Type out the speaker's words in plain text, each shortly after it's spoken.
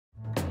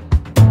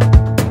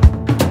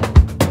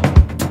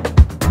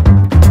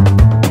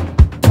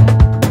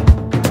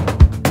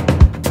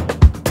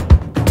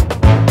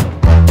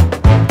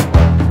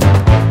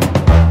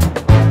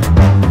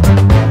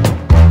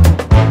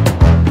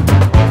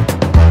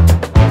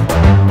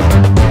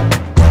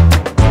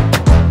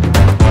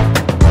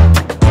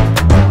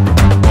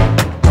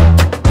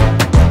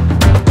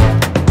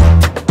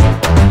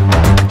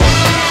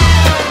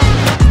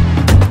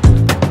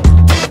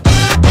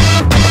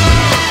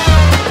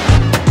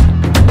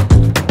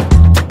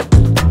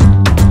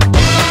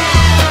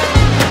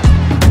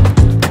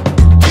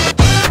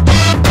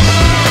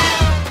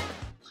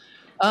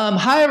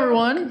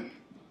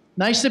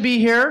Nice to be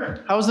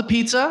here. How was the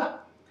pizza?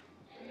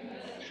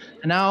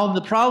 And now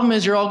the problem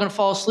is you're all going to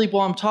fall asleep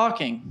while I'm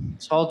talking,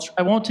 so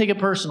I won't take it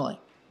personally.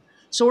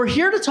 So we're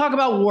here to talk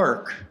about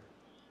work,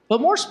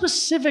 but more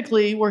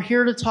specifically, we're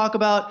here to talk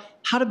about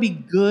how to be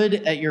good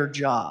at your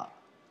job.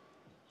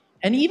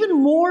 And even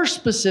more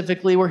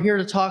specifically, we're here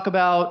to talk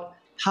about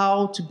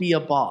how to be a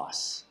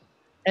boss.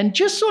 And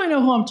just so I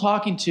know who I'm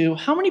talking to,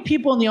 how many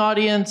people in the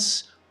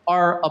audience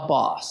are a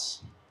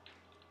boss?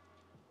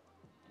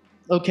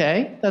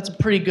 Okay, that's a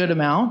pretty good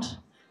amount.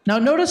 Now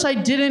notice I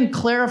didn't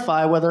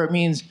clarify whether it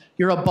means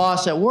you're a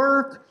boss at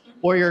work,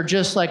 or you're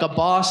just like a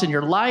boss in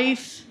your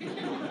life,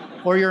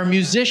 or you're a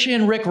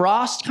musician, Rick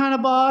Ross kind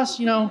of boss.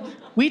 You know,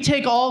 we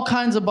take all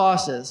kinds of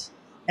bosses.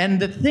 And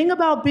the thing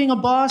about being a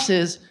boss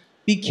is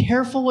be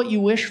careful what you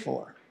wish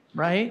for,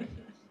 right?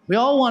 We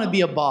all want to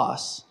be a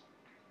boss,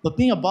 but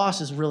being a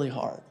boss is really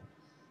hard.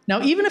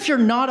 Now, even if you're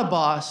not a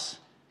boss,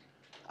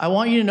 I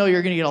want you to know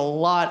you're going to get a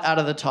lot out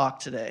of the talk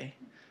today,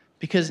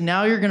 because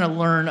now you're going to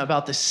learn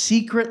about the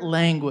secret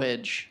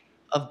language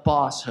of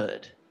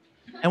bosshood.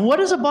 And what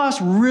does a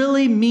boss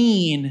really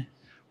mean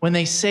when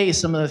they say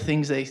some of the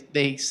things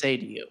they say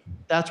to you?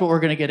 That's what we're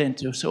going to get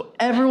into. So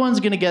everyone's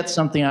going to get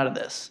something out of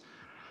this.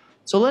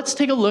 So let's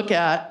take a look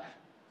at,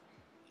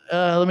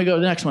 let me go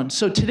to the next one.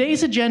 So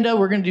today's agenda,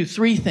 we're going to do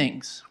three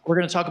things. We're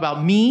going to talk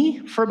about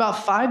me for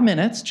about 5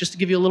 minutes, just to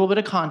give you a little bit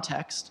of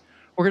context.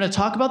 We're going to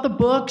talk about the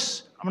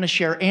books. I'm going to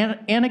share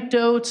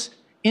anecdotes,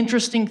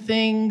 interesting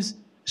things,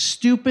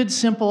 stupid,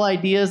 simple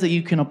ideas that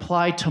you can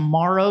apply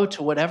tomorrow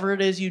to whatever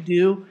it is you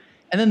do.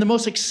 And then the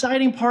most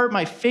exciting part,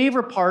 my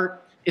favorite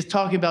part, is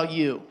talking about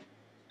you.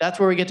 That's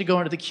where we get to go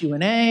into the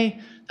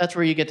Q&A. That's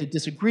where you get to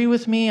disagree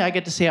with me. I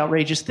get to say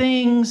outrageous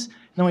things. And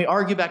then we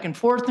argue back and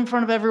forth in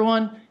front of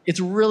everyone.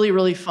 It's really,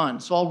 really fun.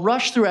 So I'll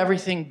rush through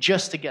everything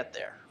just to get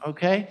there,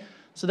 okay?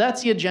 So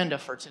that's the agenda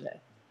for today.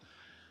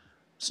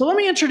 So let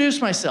me introduce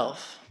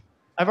myself.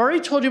 I've already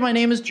told you my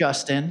name is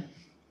Justin.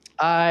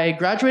 I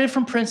graduated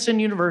from Princeton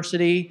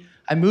University.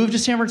 I moved to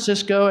San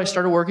Francisco. I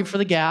started working for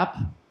The Gap.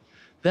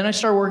 Then I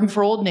started working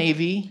for Old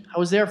Navy. I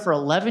was there for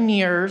 11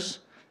 years.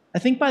 I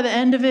think by the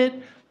end of it,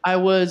 I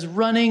was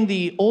running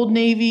the Old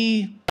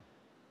Navy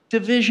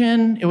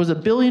division. It was a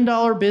 $1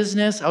 billion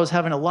business. I was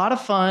having a lot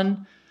of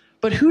fun.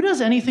 But who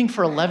does anything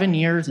for 11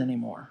 years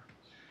anymore?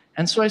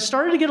 And so I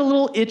started to get a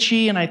little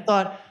itchy, and I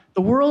thought,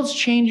 the world's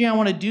changing. I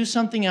want to do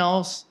something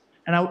else.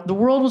 And the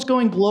world was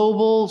going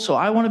global, so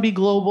I want to be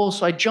global.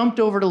 So I jumped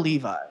over to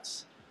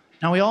Levi's.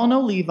 Now, we all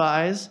know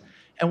Levi's.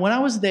 And when I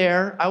was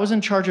there, I was in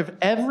charge of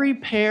every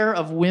pair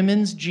of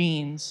women's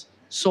jeans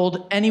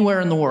sold anywhere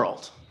in the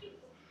world.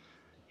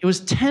 It was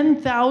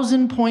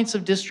 10,000 points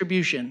of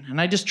distribution. And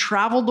I just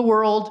traveled the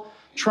world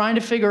trying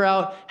to figure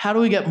out how do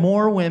we get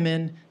more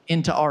women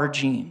into our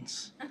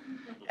jeans.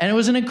 And it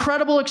was an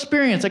incredible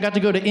experience. I got to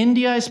go to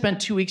India. I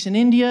spent 2 weeks in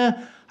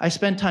India. I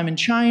spent time in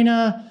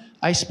China.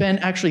 I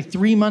spent actually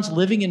 3 months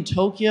living in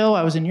Tokyo.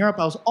 I was in Europe.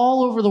 I was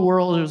all over the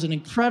world. It was an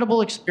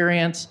incredible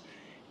experience.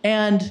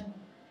 And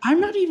I'm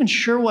not even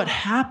sure what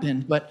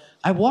happened, but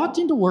I walked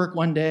into work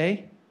one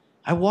day.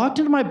 I walked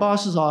into my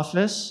boss's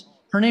office.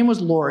 Her name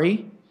was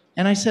Lori.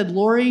 And I said,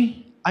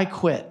 Lori, I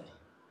quit.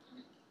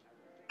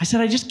 I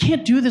said, I just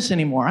can't do this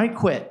anymore. I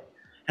quit.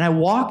 And I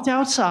walked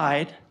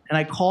outside and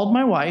I called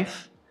my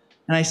wife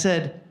and I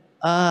said,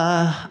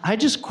 I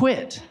just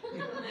quit.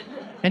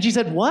 And she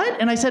said,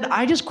 what? And I said,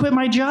 I just quit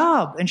my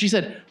job. And she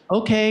said,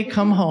 okay,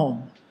 come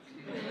home.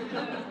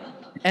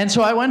 And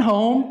so I went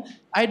home.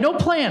 I had no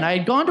plan. I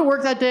had gone to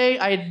work that day.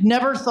 I had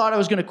never thought I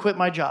was going to quit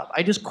my job.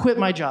 I just quit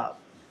my job.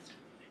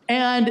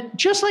 And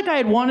just like I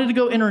had wanted to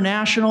go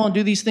international and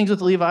do these things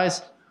with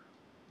Levi's,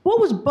 what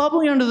was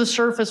bubbling under the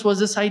surface was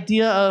this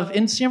idea of,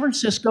 in San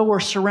Francisco, we're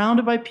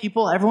surrounded by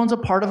people. Everyone's a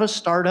part of a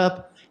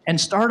startup. And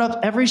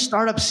every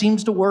startup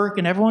seems to work,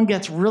 and everyone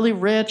gets really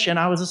rich. And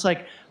I was just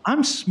like,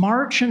 I'm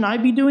smart. Shouldn't I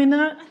be doing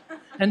that?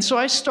 And so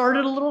I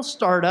started a little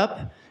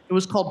startup. It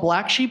was called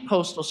Black Sheep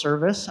Postal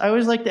Service. I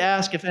always like to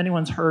ask if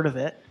anyone's heard of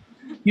it.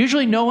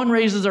 Usually no one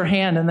raises their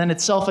hand, and then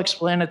it's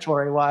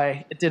self-explanatory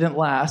why it didn't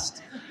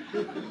last.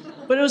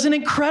 But it was an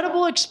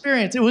incredible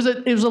experience. It was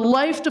a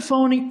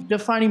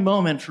life-defining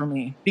moment for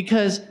me,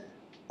 because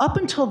up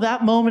until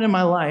that moment in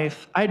my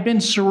life, I'd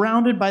been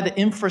surrounded by the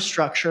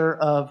infrastructure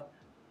of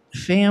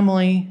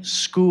family,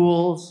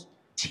 schools,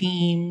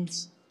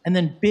 teams, and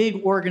then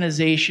big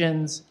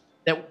organizations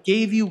that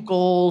gave you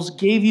goals,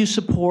 gave you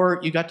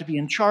support. You got to be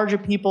in charge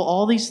of people,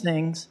 all these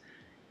things.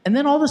 And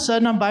then all of a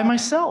sudden, I'm by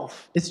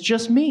myself. It's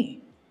just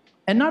me.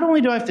 And not only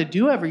do I have to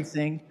do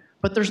everything,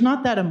 but there's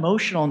not that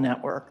emotional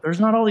network. There's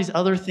not all these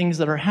other things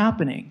that are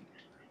happening.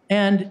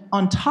 And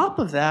on top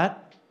of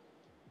that,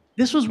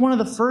 this was one of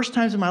the first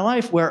times in my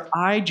life where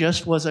I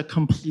just was a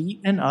complete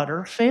and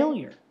utter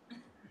failure.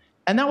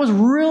 And that was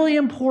really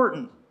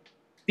important,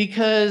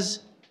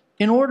 because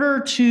in order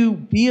to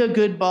be a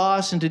good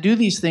boss and to do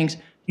these things,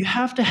 you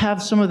have to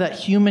have some of that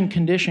human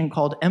condition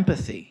called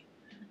empathy.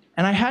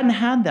 And I hadn't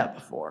had that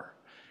before.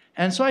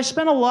 And so I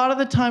spent a lot of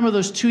the time of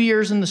those 2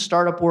 years in the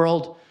startup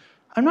world,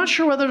 I'm not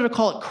sure whether to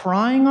call it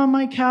crying on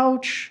my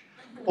couch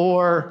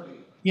or,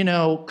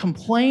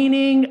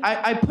 complaining.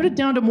 I put it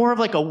down to more of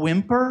like a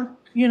whimper,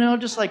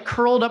 just like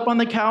curled up on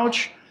the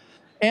couch.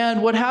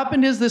 And what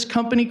happened is this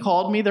company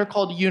called me. They're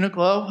called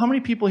Uniqlo. How many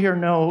people here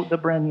know the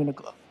brand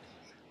Uniqlo?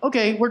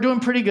 Okay, we're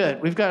doing pretty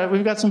good. We've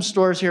got some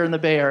stores here in the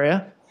Bay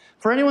Area.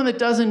 For anyone that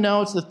doesn't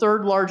know, it's the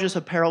third largest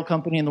apparel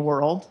company in the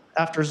world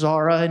after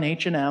Zara and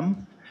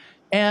H&M.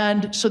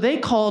 And so they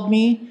called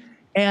me,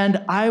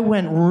 and I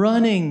went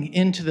running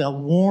into the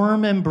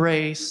warm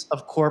embrace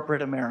of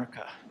corporate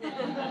America.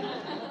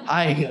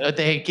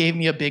 They gave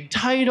me a big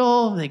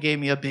title, they gave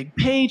me a big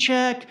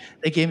paycheck,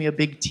 they gave me a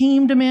big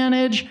team to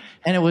manage,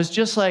 and it was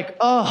just like,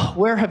 oh,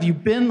 where have you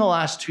been the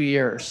last 2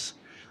 years?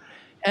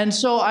 And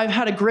so I've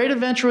had a great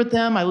adventure with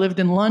them. I lived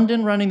in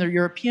London running their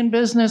European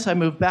business. I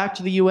moved back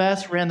to the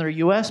US, ran their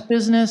US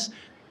business,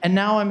 and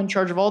now I'm in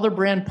charge of all their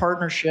brand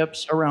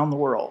partnerships around the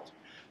world.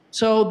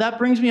 So that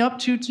brings me up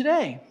to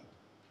today.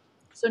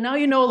 So now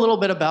you know a little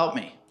bit about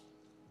me.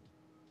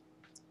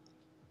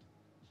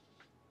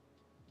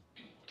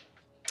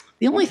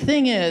 The only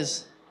thing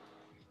is,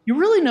 you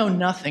really know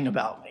nothing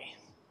about me.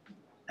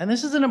 And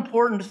this is an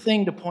important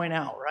thing to point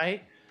out,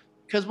 right?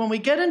 Because when we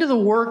get into the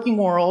working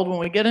world, when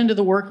we get into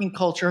the working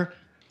culture,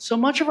 so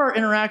much of our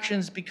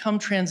interactions become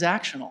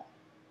transactional.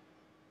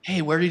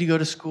 Hey, where did you go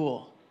to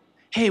school?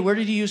 Hey, where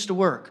did you used to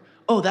work?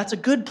 Oh, that's a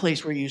good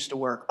place where you used to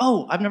work.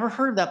 Oh, I've never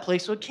heard of that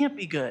place, so it can't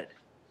be good.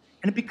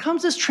 And it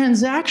becomes this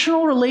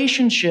transactional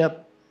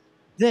relationship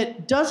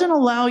that doesn't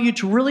allow you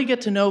to really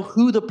get to know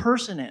who the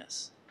person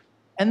is.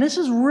 And this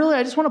is really,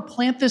 I just want to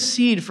plant this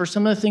seed for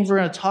some of the things we're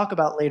going to talk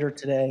about later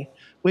today,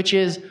 which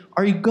is,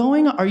 are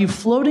you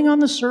floating on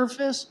the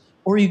surface,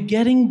 or are you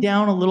getting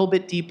down a little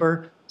bit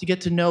deeper to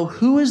get to know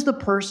who is the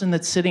person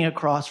that's sitting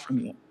across from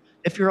you?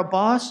 If you're a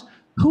boss,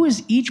 who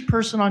is each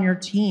person on your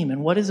team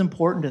and what is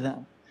important to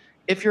them?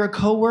 If you're a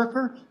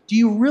coworker, do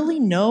you really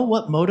know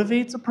what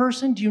motivates a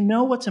person? Do you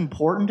know what's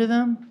important to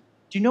them?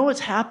 Do you know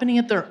what's happening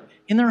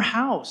in their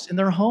house, in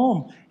their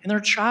home, in their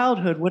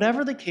childhood,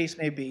 whatever the case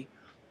may be?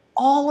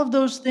 All of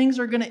those things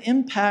are going to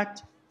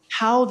impact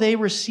how they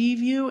receive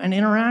you and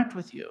interact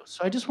with you.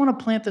 So I just want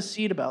to plant the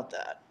seed about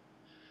that.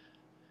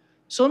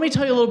 So let me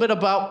tell you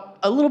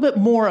a little bit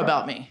more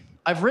about me.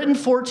 I've written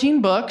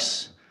 14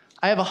 books.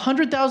 I have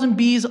 100,000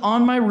 bees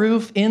on my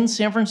roof in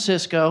San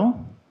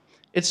Francisco.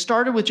 It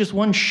started with just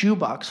one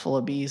shoebox full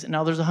of bees, and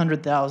now there's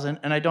 100,000,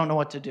 and I don't know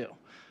what to do.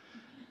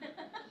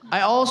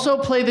 I also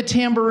play the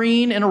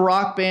tambourine in a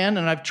rock band,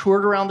 and I've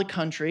toured around the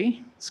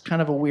country. It's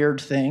kind of a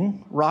weird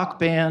thing, rock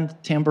band,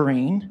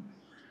 tambourine.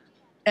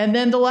 And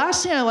then the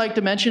last thing I like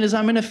to mention is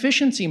I'm an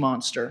efficiency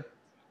monster.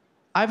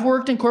 I've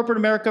worked in corporate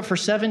America for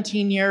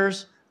 17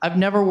 years. I've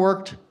never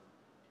worked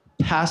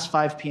past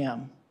 5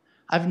 p.m.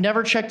 I've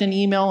never checked an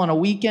email on a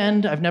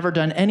weekend. I've never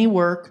done any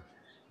work.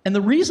 And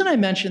the reason I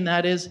mention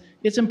that is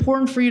it's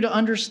important for you to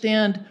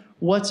understand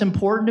what's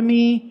important to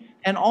me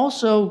and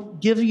also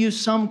give you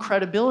some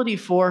credibility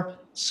for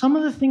some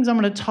of the things I'm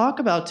going to talk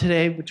about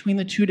today between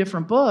the two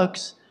different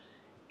books.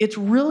 It's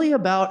really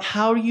about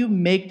how do you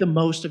make the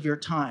most of your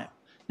time.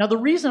 Now, the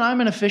reason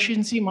I'm an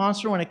efficiency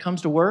monster when it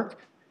comes to work,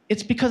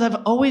 it's because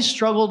I've always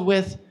struggled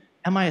with,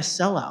 am I a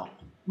sellout?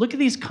 Look at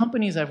these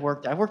companies I've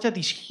worked at. I've worked at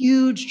these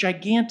huge,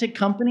 gigantic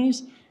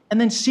companies, and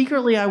then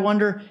secretly I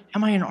wonder,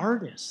 am I an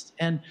artist?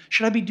 And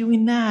should I be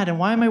doing that? And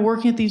why am I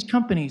working at these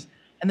companies?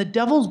 And the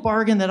devil's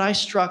bargain that I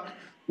struck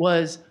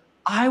was,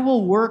 I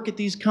will work at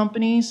these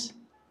companies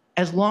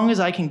as long as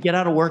I can get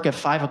out of work at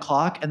 5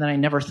 o'clock, and then I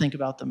never think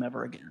about them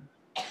ever again.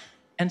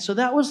 And so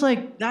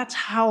that's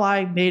how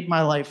I made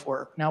my life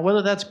work. Now,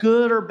 whether that's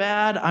good or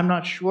bad, I'm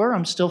not sure.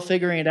 I'm still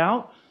figuring it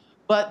out.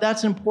 But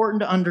that's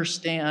important to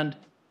understand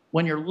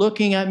when you're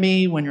looking at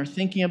me, when you're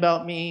thinking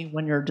about me,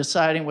 when you're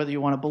deciding whether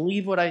you want to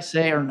believe what I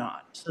say or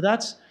not. So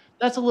that's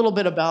a little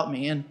bit about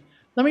me. And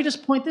let me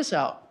just point this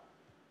out.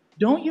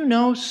 Don't you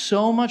know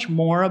so much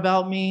more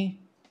about me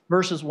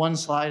versus one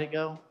slide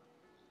ago?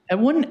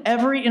 And wouldn't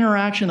every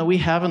interaction that we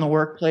have in the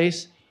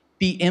workplace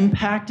be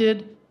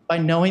impacted by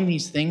knowing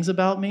these things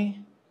about me?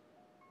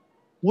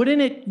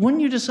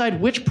 Wouldn't you decide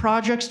which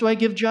projects do I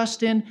give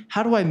Justin?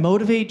 How do I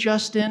motivate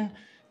Justin?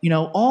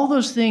 All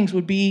those things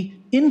would be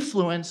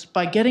influenced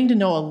by getting to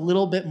know a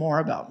little bit more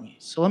about me.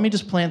 So let me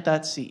just plant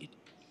that seed.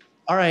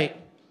 All right,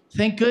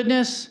 thank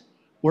goodness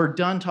we're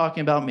done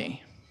talking about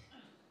me.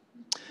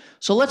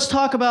 So let's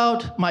talk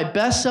about my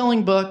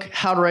best-selling book,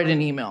 How to Write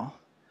an Email.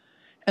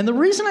 And the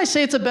reason I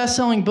say it's a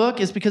best-selling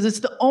book is because it's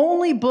the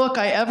only book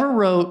I ever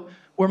wrote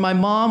where my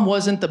mom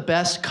wasn't the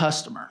best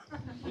customer.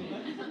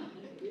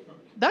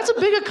 That's a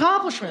big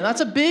accomplishment. That's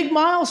a big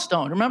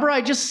milestone. Remember,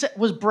 I just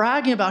was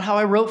bragging about how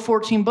I wrote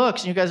 14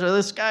 books, and you guys are,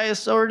 this guy is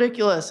so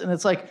ridiculous. And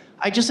it's like,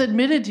 I just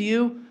admitted to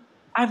you,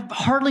 I've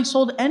hardly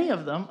sold any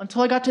of them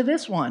until I got to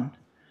this one.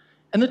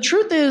 And the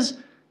truth is,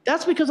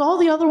 that's because all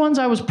the other ones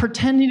I was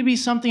pretending to be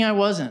something I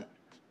wasn't.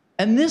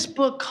 And this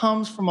book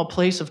comes from a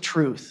place of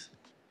truth.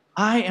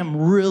 I am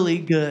really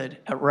good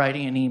at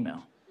writing an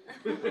email.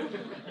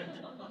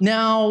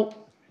 Now,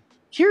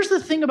 here's the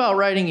thing about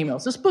writing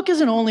emails. This book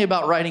isn't only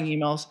about writing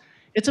emails.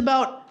 It's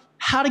about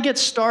how to get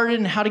started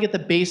and how to get the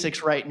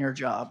basics right in your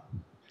job.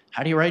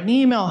 How do you write an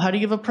email? How do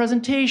you give a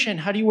presentation?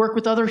 How do you work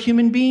with other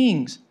human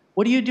beings?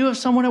 What do you do if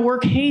someone at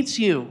work hates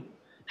you?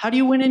 How do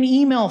you win an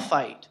email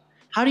fight?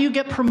 How do you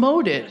get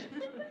promoted?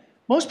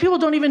 Most people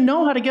don't even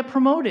know how to get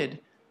promoted.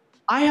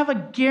 I have a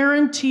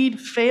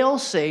guaranteed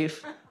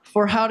fail-safe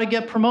for how to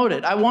get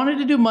promoted. I wanted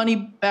to do money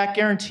back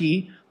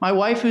guarantee. My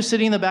wife, who's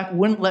sitting in the back,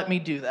 wouldn't let me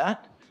do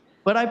that.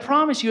 But I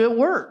promise you, it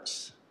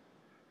works.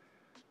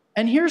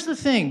 And here's the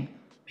thing.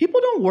 People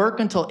don't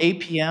work until 8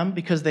 p.m.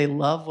 because they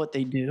love what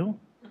they do.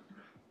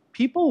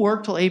 People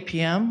work till 8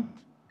 p.m.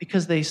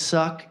 because they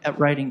suck at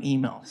writing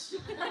emails.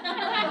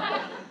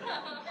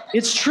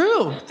 It's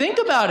true. Think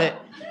about it.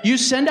 You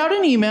send out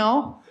an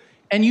email,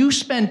 and you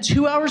spend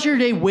 2 hours of your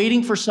day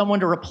waiting for someone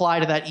to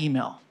reply to that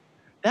email.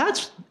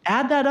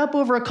 Add that up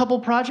over a couple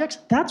projects.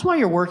 That's why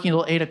you're working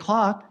till 8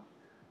 o'clock.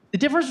 The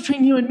difference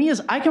between you and me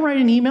is I can write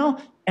an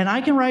email, and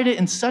I can write it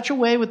in such a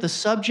way with the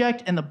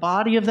subject and the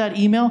body of that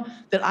email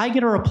that I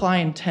get a reply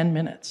in 10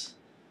 minutes.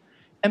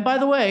 And by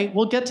the way,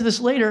 we'll get to this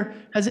later.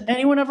 Has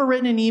anyone ever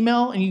written an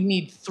email and you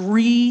need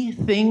 3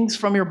 things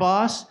from your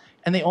boss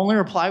and they only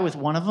reply with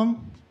one of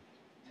them?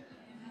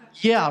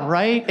 Yeah,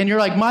 right? And you're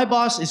like, my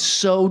boss is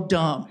so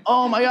dumb.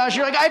 Oh my gosh,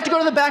 you're like, I have to go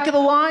to the back of the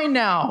line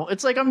now.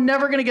 It's like, I'm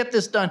never gonna get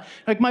this done.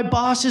 Like, my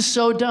boss is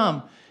so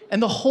dumb.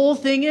 And the whole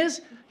thing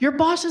is, your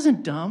boss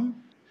isn't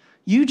dumb.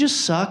 You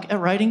just suck at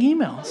writing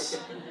emails.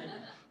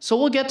 So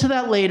we'll get to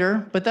that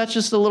later, but that's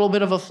just a little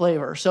bit of a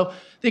flavor. So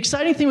the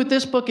exciting thing with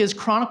this book is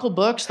Chronicle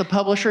Books, the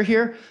publisher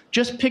here,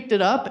 just picked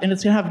it up, and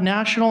it's gonna have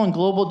national and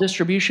global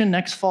distribution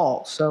next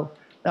fall. So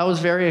that was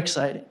very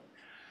exciting.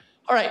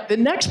 All right, the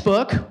next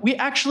book, we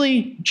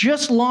actually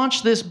just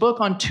launched this book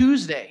on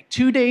Tuesday,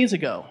 2 days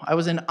ago. I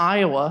was in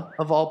Iowa,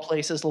 of all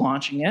places,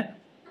 launching it.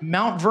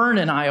 Mount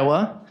Vernon,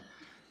 Iowa.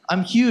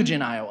 I'm huge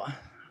in Iowa.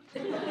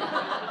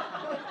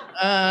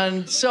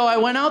 And so I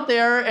went out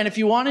there, and if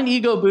you want an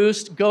ego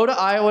boost, go to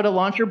Iowa to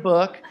launch your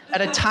book at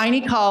a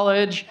tiny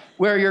college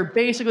where you're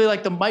basically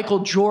like the Michael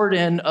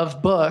Jordan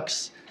of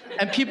books,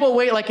 and people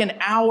wait like an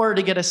hour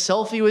to get a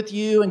selfie with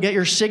you and get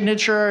your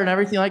signature and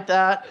everything like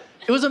that.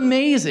 It was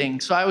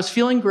amazing, so I was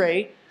feeling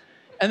great.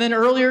 And then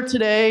earlier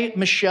today,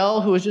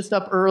 Michelle, who was just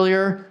up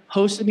earlier,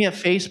 hosted me at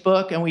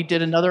Facebook, and we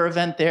did another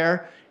event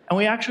there. And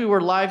we actually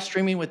were live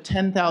streaming with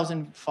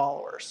 10,000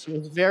 followers. So it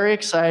was very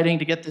exciting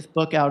to get this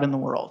book out in the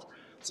world.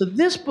 So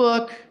this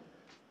book,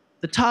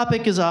 the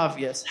topic is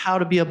obvious, how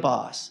to be a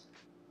boss.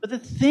 But the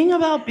thing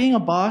about being a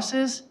boss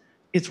is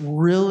it's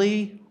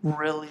really,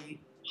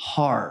 really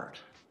hard,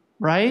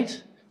 right?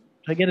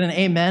 Did I get an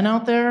amen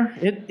out there?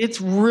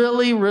 It's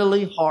really,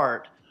 really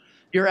hard.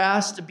 You're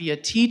asked to be a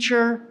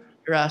teacher,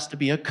 you're asked to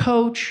be a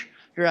coach,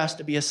 you're asked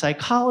to be a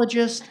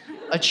psychologist,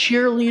 a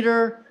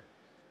cheerleader,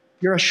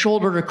 you're a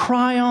shoulder to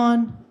cry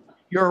on,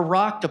 you're a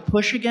rock to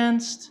push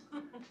against.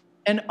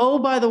 And oh,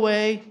 by the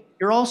way,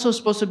 you're also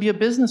supposed to be a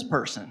business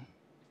person.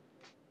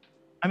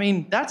 I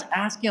mean, that's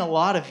asking a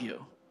lot of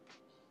you.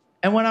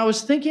 And when I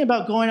was thinking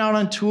about going out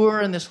on tour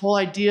and this whole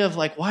idea of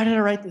like, why did I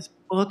write this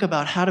book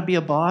about how to be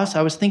a boss?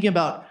 I was thinking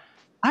about,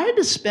 I had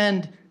to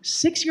spend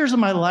 6 years of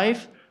my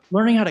life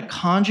learning how to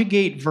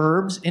conjugate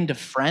verbs into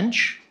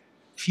French,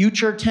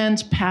 future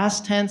tense,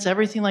 past tense,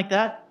 everything like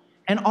that.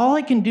 And all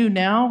I can do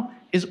now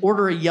is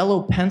order a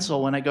yellow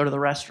pencil when I go to the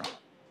restaurant.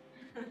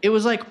 It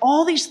was like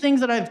all these things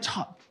that I've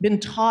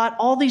been taught,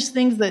 all these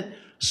things that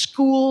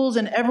schools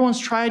and everyone's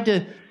tried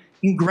to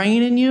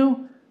ingrain in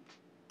you.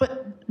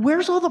 But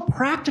where's all the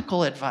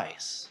practical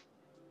advice?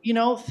 You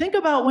know, think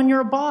about when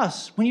you're a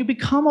boss. When you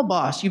become a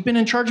boss, you've been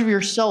in charge of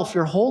yourself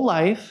your whole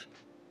life.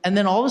 And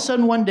then all of a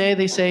sudden one day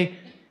they say,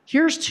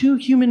 here's 2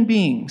 human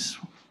beings.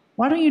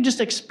 Why don't you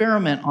just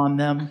experiment on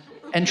them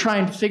and try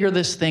and figure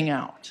this thing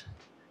out?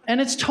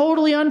 And it's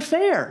totally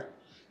unfair.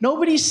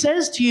 Nobody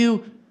says to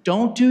you,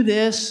 don't do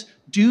this,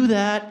 do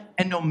that,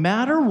 and no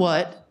matter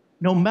what,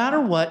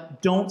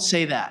 don't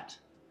say that.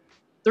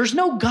 There's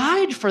no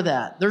guide for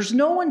that. There's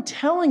no one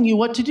telling you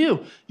what to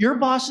do. Your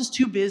boss is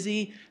too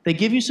busy, they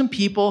give you some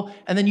people,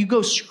 and then you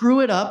go screw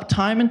it up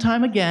time and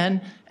time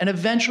again, and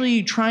eventually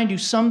you try and do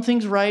some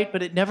things right,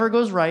 but it never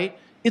goes right.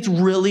 It's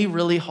really,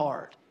 really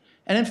hard.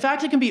 And in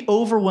fact, it can be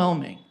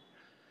overwhelming.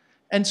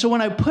 And so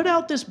when I put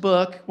out this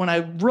book, when I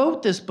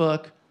wrote this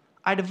book,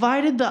 I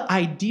divided the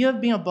idea of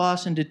being a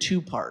boss into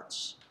 2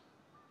 parts,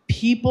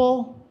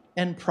 people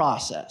and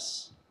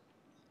process.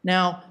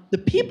 Now, the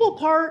people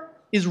part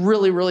is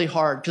really, really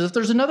hard, because if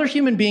there's another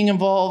human being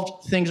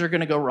involved, things are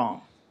gonna go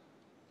wrong.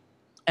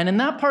 And in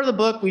that part of the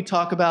book, we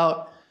talk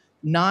about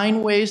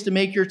 9 ways to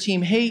make your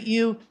team hate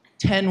you,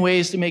 10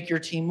 ways to make your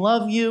team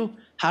love you,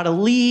 how to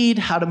lead,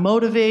 how to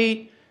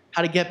motivate,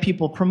 how to get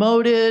people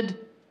promoted.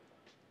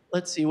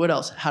 Let's see, what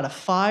else? How to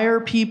fire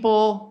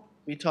people,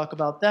 we talk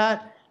about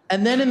that.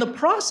 And then in the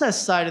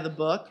process side of the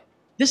book,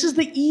 this is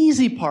the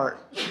easy part.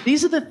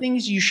 These are the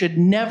things you should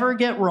never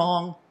get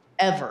wrong,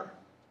 ever.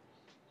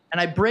 And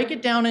I break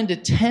it down into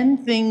 10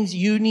 things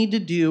you need to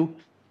do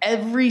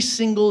every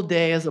single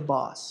day as a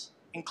boss,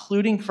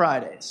 including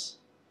Fridays.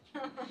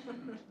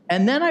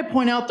 And then I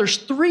point out there's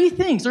 3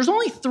 things. There's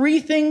only 3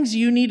 things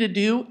you need to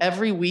do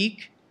every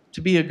week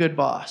to be a good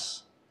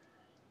boss.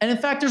 And in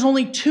fact, there's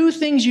only 2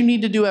 things you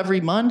need to do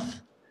every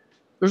month.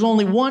 There's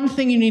only 1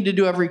 thing you need to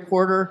do every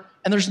quarter.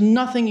 And there's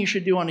nothing you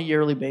should do on a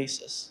yearly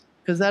basis,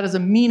 because that is a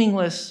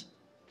meaningless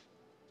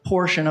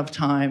portion of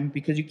time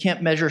because you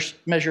can't measure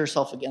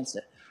yourself against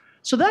it.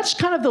 So that's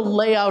kind of the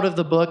layout of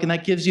the book, and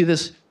that gives you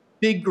this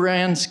big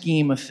grand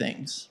scheme of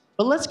things.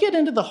 But let's get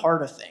into the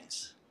heart of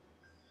things.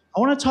 I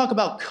want to talk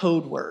about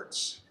code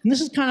words. And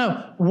this is kind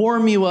of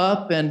warm you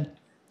up and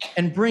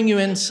bring you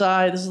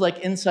inside. This is like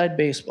inside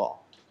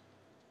baseball.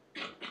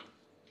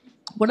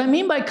 What I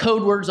mean by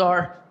code words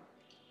are,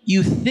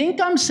 you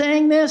think I'm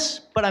saying this,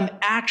 but I'm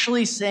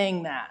actually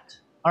saying that.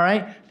 All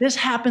right? This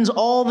happens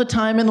all the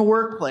time in the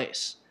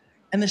workplace.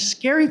 And the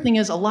scary thing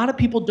is a lot of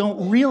people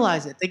don't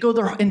realize it. They go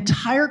their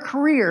entire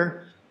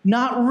career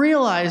not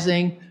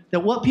realizing that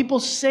what people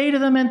say to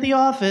them at the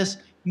office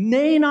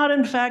may not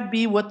in fact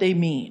be what they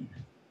mean.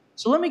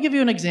 So let me give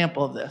you an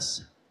example of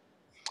this.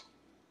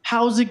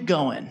 How's it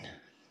going?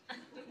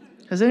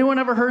 Has anyone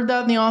ever heard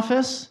that in the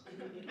office?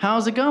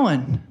 How's it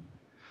going?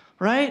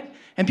 Right?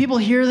 And people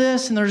hear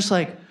this and they're just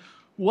like,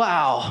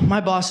 wow,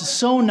 my boss is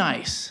so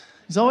nice.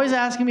 He's always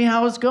asking me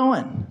how it's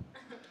going.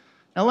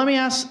 Now let me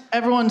ask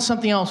everyone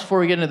something else before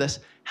we get into this.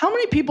 How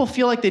many people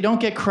feel like they don't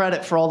get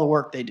credit for all the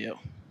work they do?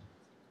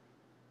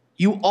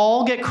 You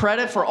all get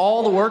credit for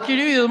all the work you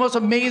do? You're the most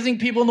amazing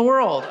people in the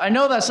world. I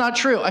know that's not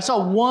true. I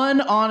saw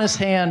one honest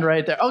hand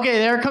right there. Okay,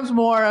 there comes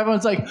more.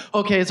 Everyone's like,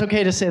 okay, it's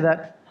okay to say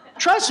that.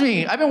 Trust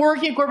me, I've been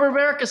working in corporate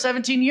America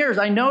 17 years.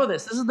 I know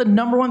this. This is the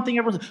 #1 thing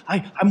everyone's,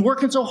 I'm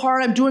working so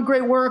hard. I'm doing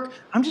great work.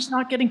 I'm just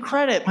not getting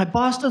credit. My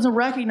boss doesn't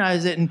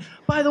recognize it. And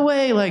by the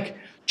way, like,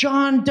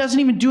 John doesn't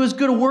even do as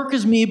good a work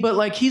as me, but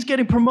like he's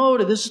getting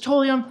promoted. This is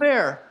totally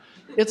unfair.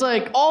 It's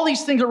like all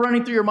these things are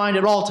running through your mind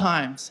at all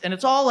times. And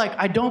it's all like,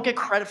 I don't get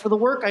credit for the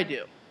work I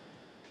do.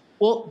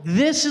 Well,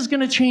 this is going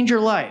to change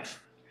your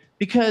life,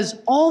 because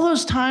all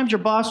those times your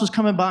boss was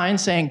coming by and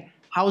saying,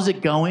 how's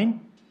it going?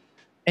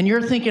 And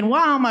you're thinking,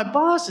 wow, my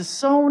boss is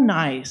so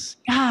nice.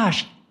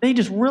 Gosh, they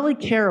just really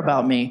care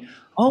about me.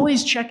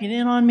 Always checking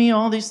in on me,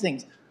 all these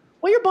things.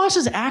 What your boss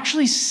is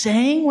actually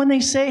saying when they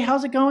say,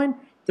 how's it going?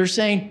 They're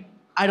saying,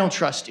 I don't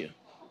trust you.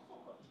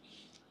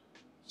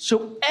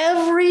 So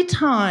every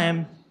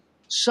time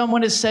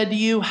someone has said to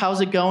you,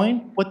 how's it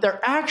going? What they're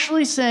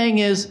actually saying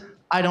is,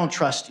 I don't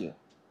trust you.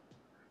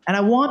 And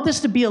I want this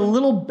to be a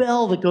little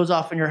bell that goes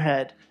off in your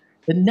head.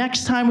 The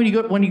next time when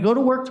you go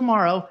to work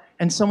tomorrow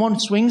and someone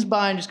swings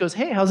by and just goes,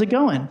 hey, how's it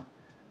going?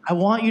 I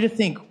want you to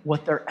think,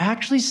 what they're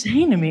actually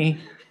saying to me,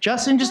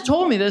 Justin just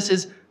told me this,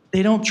 is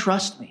they don't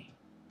trust me.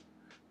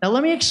 Now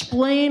let me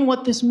explain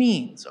what this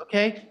means,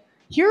 okay?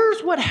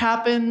 Here's what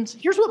happens.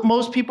 Here's what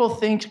most people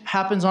think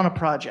happens on a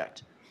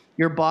project.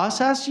 Your boss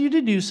asks you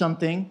to do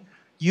something,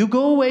 you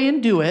go away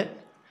and do it,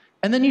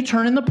 and then you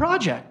turn in the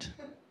project.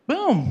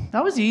 Boom,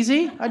 that was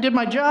easy. I did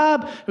my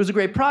job. It was a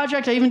great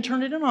project. I even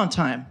turned it in on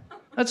time.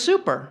 That's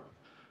super.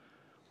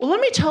 Well, let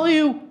me tell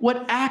you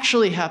what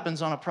actually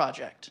happens on a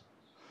project.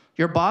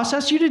 Your boss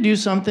asks you to do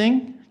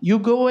something, you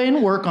go away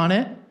and work on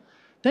it,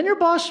 then your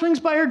boss swings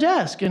by your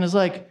desk and is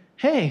like,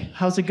 hey,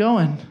 how's it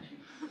going?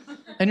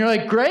 And you're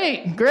like,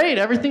 great,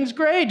 everything's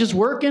great, just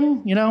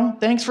working,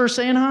 thanks for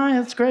saying hi,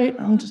 that's great.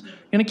 I'm just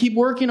gonna keep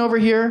working over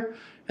here.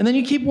 And then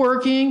you keep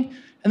working,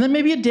 and then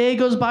maybe a day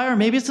goes by, or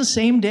maybe it's the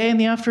same day in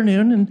the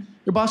afternoon, and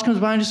your boss comes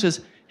by and just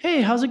says,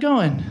 hey, how's it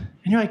going?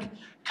 And you're like,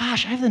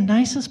 gosh, I have the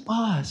nicest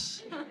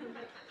boss.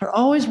 They're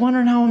always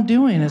wondering how I'm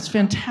doing, it's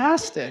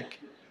fantastic.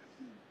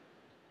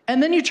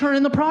 And then you turn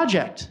in the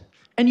project.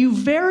 And you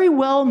very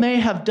well may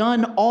have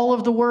done all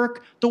of the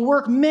work. The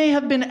work may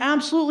have been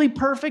absolutely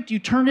perfect. You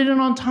turned it in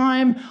on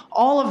time,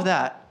 all of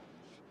that.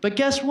 But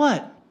guess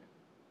what?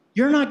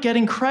 You're not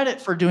getting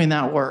credit for doing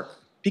that work,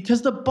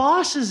 because the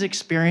boss's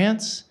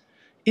experience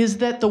is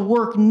that the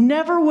work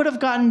never would have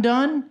gotten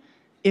done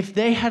if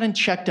they hadn't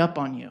checked up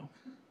on you.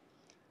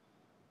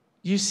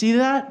 You see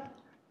that?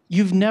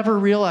 You've never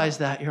realized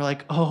that. You're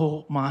like,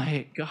 oh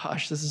my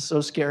gosh, this is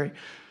so scary.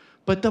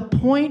 But the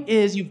point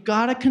is, you've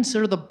got to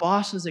consider the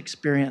boss's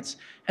experience.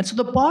 And so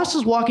the boss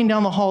is walking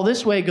down the hall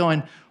this way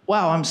going,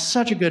 wow, I'm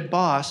such a good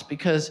boss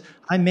because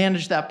I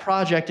managed that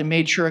project and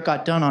made sure it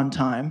got done on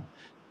time.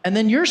 And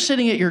then you're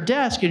sitting at your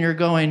desk and you're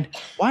going,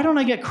 why don't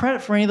I get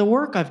credit for any of the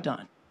work I've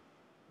done?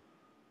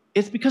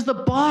 It's because the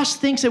boss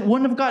thinks it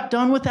wouldn't have got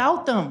done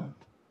without them.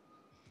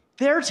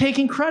 They're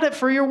taking credit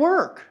for your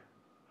work.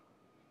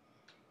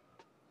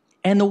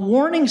 And the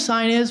warning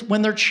sign is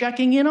when they're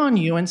checking in on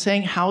you and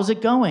saying, how's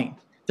it going?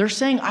 They're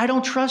saying, I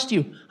don't trust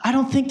you. I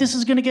don't think this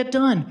is going to get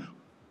done.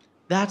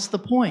 That's the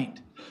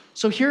point.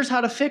 So here's how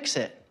to fix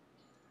it.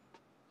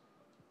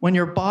 When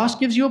your boss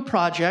gives you a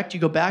project, you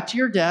go back to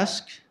your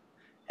desk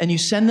and you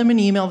send them an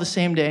email the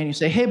same day and you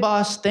say, hey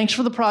boss, thanks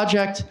for the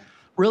project.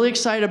 Really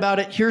excited about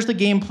it. Here's the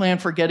game plan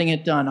for getting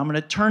it done. I'm going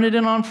to turn it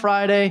in on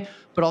Friday,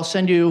 but I'll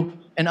send you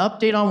an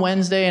update on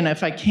Wednesday. And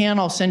if I can,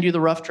 I'll send you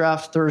the rough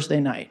draft Thursday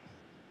night.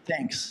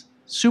 Thanks.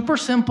 Super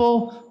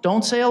simple,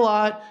 don't say a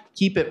lot,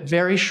 keep it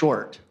very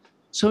short.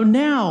 So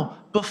now,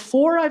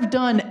 before I've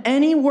done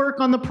any work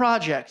on the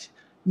project,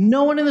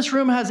 no one in this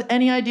room has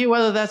any idea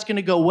whether that's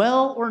gonna go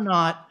well or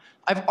not.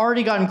 I've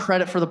already gotten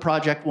credit for the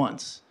project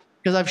once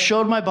because I've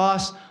showed my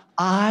boss,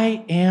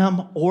 I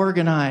am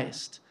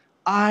organized.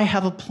 I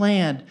have a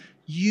plan.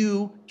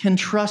 You can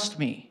trust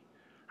me.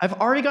 I've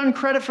already gotten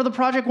credit for the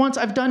project once.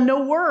 I've done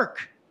no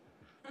work.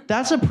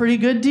 That's a pretty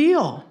good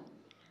deal.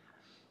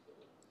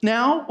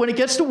 Now, when it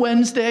gets to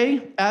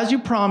Wednesday, as you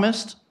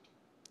promised,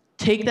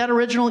 take that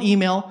original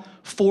email,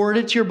 forward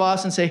it to your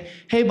boss and say,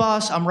 hey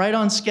boss, I'm right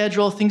on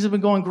schedule. Things have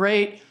been going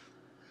great.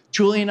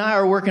 Julie and I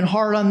are working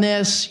hard on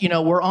this.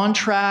 We're on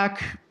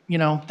track.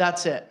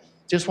 That's it.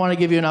 Just want to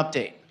give you an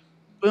update.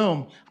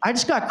 Boom. I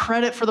just got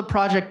credit for the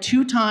project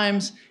 2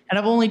 times, and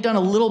I've only done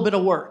a little bit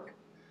of work.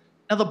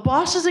 Now, the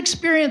boss's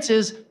experience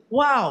is,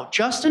 wow,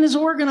 Justin is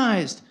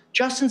organized.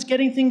 Justin's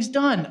getting things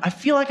done. I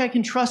feel like I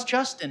can trust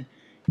Justin.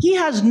 He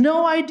has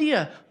no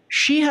idea.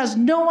 She has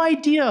no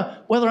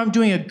idea whether I'm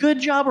doing a good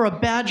job or a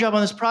bad job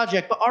on this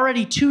project, but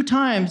already 2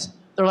 times,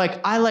 they're like,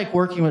 I like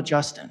working with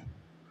Justin.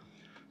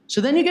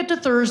 So then you get to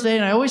Thursday,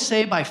 and I always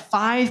say by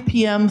 5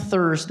 p.m.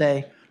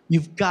 Thursday,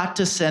 you've got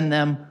to send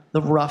them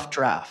the rough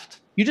draft.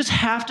 You just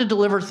have to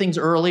deliver things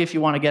early if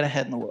you want to get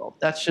ahead in the world.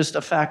 That's just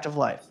a fact of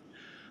life.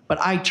 But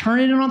I turn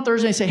it in on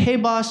Thursday and say, hey,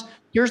 boss,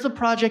 here's the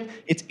project.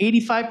 It's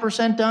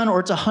 85% done or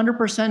it's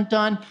 100%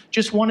 done.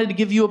 Just wanted to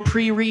give you a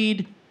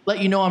pre-read, let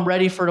you know I'm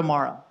ready for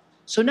tomorrow.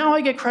 So now I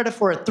get credit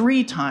for it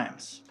 3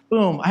 times.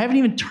 Boom. I haven't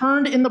even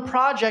turned in the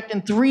project,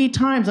 and 3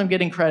 times I'm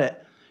getting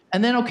credit.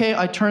 And then, okay,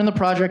 I turn in the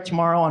project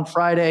tomorrow on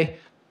Friday.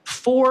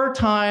 4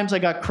 times I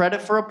got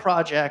credit for a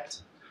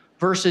project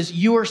versus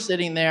you are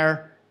sitting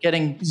there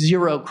getting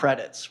 0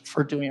 credits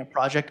for doing a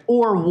project,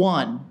 or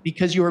 1,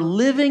 because you're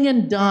living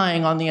and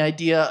dying on the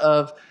idea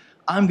of,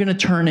 I'm gonna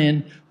turn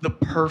in the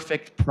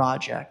perfect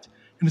project.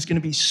 And it's gonna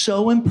be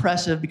so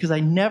impressive because I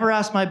never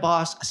asked my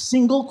boss a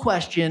single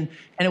question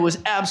and it was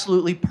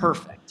absolutely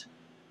perfect.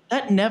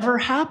 That never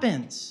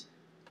happens.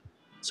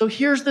 So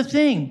here's the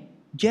thing,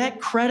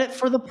 get credit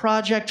for the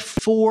project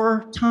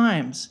 4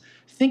 times.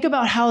 Think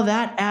about how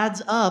that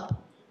adds up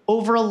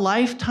over a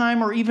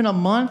lifetime or even a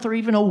month or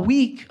even a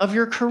week of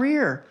your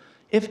career.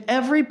 If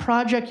every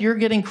project you're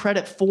getting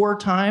credit 4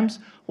 times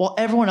while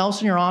everyone else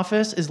in your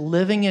office is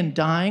living and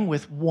dying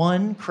with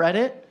 1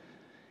 credit,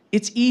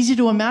 it's easy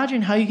to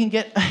imagine how you can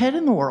get ahead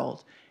in the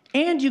world.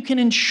 And you can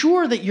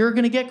ensure that you're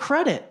gonna get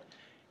credit.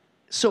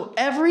 So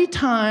every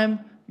time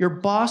your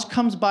boss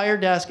comes by your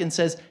desk and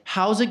says,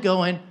 how's it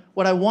going?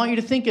 What I want you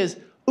to think is,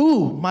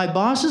 ooh, my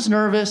boss is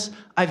nervous.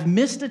 I've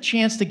missed a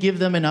chance to give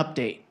them an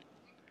update.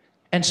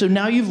 And so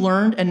now you've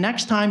learned, and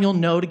next time you'll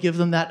know to give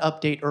them that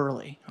update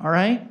early, all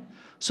right?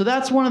 So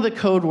that's one of the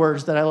code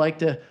words that I like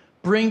to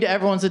bring to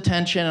everyone's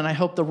attention, and I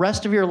hope the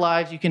rest of your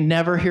lives you can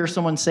never hear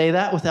someone say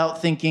that without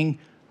thinking,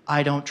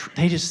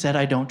 they just said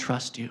I don't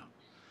trust you.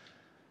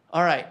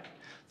 All right,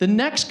 the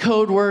next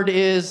code word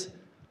is,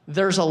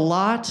 there's a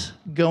lot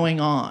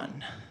going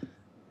on.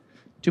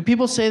 Do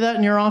people say that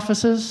in your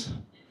offices?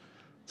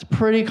 It's a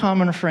pretty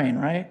common refrain,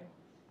 right?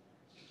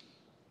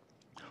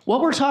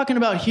 What we're talking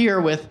about here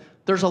with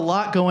there's a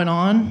lot going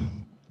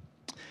on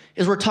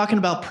is we're talking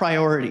about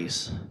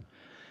priorities.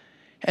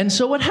 And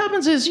so what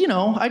happens is,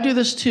 I do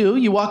this too.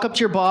 You walk up to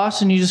your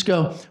boss and you just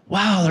go,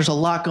 wow, there's a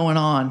lot going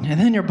on. And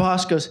then your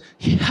boss goes,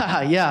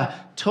 yeah,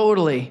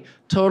 totally.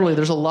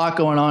 There's a lot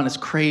going on. It's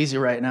crazy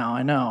right now.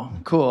 I know.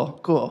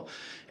 Cool.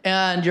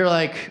 And you're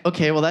like,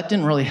 okay, well, that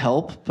didn't really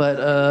help,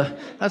 but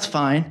that's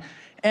fine.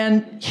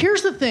 And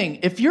here's the thing.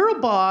 If you're a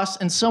boss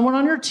and someone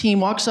on your team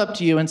walks up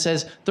to you and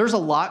says, there's a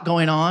lot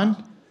going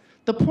on,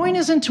 the point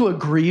isn't to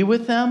agree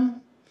with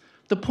them.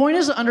 The point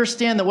is to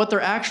understand that what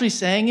they're actually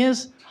saying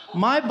is,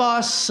 my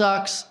boss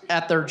sucks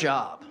at their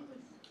job.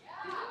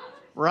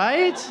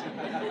 Right?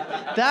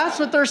 That's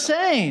what they're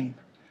saying.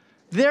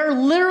 They're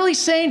literally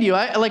saying to you,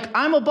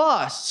 I'm a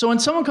boss. So when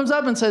someone comes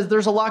up and says,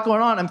 there's a lot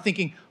going on, I'm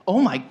thinking,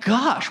 oh my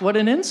gosh, what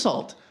an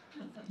insult.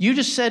 You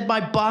just said my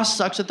boss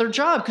sucks at their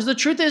job, because the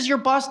truth is your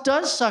boss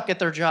does suck at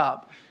their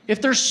job. If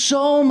there's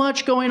so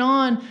much going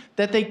on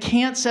that they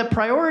can't set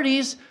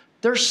priorities,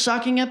 they're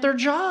sucking at their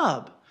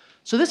job.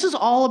 So this is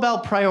all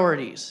about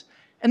priorities.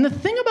 And the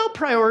thing about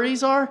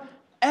priorities are,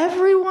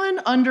 everyone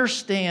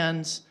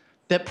understands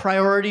that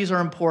priorities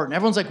are important.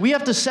 Everyone's like, we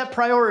have to set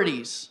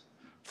priorities.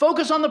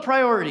 Focus on the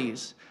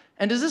priorities.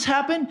 And does this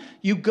happen?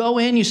 You go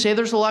in, you say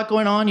there's a lot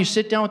going on, you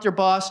sit down with your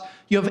boss,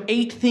 you have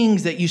 8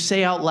 things that you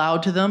say out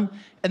loud to them,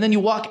 and then you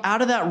walk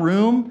out of that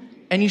room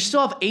and you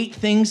still have 8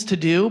 things to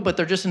do, but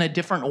they're just in a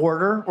different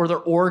order, or they're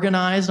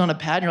organized on a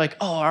pad, and you're like,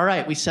 oh, all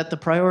right, we set the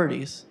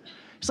priorities.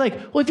 It's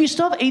like, well, if you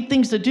still have 8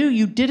 things to do,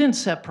 you didn't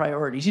set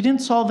priorities. You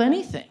didn't solve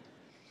anything.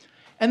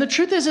 And the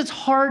truth is, it's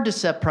hard to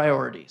set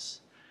priorities.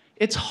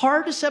 It's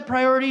hard to set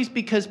priorities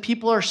because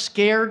people are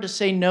scared to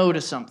say no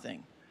to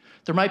something.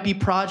 There might be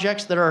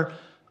projects that are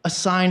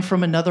assigned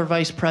from another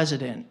vice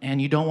president,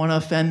 and you don't want to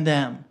offend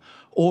them.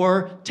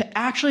 Or to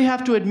actually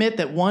have to admit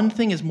that one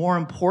thing is more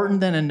important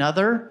than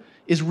another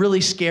is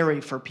really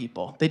scary for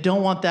people. They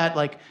don't want that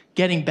like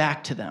getting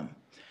back to them.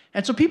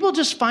 And so people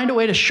just find a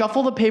way to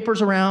shuffle the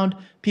papers around.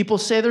 People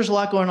say there's a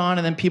lot going on,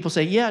 and then people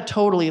say, yeah,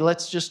 totally,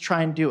 let's just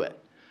try and do it.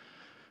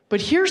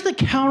 But here's the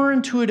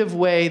counterintuitive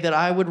way that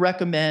I would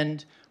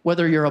recommend,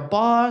 whether you're a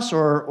boss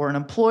or an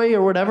employee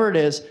or whatever it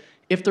is,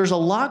 if there's a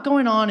lot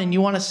going on and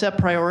you want to set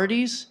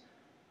priorities,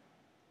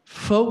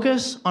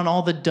 focus on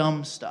all the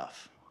dumb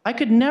stuff. I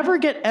could never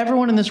get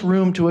everyone in this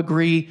room to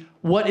agree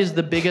what is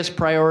the biggest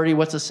priority,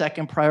 what's the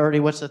second priority,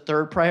 what's the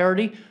third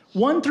priority.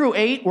 1 through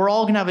 8, we're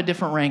all going to have a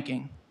different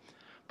ranking.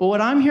 But what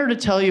I'm here to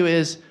tell you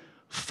is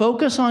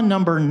focus on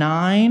number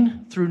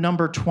 9 through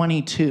number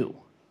 22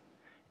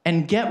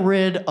 and get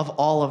rid of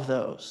all of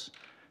those.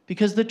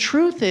 Because the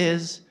truth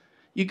is,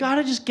 you got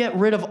to just get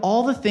rid of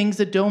all the things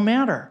that don't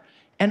matter.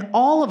 And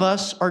all of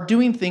us are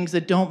doing things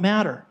that don't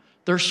matter.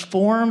 There's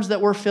forms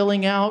that we're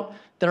filling out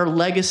that are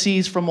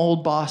legacies from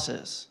old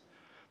bosses.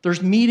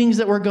 There's meetings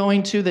that we're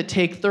going to that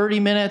take 30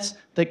 minutes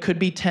that could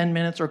be 10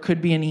 minutes or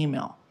could be an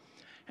email.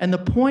 And the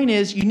point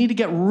is, you need to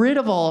get rid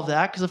of all of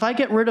that, because if I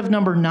get rid of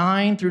number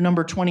 9 through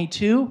number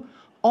 22,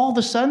 all of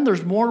a sudden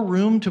there's more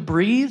room to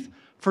breathe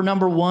for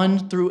number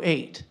 1 through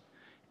 8.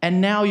 And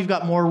now you've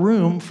got more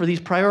room for these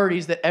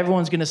priorities that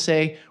everyone's going to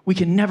say, we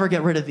can never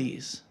get rid of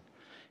these.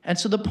 And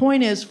so the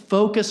point is,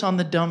 focus on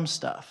the dumb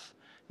stuff.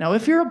 Now,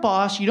 if you're a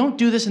boss, you don't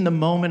do this in the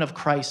moment of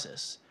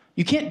crisis.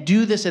 You can't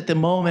do this at the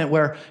moment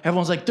where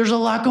everyone's like, there's a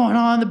lot going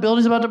on, the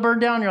building's about to burn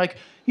down. You're like,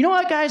 you know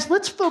what, guys,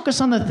 let's focus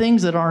on the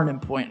things that aren't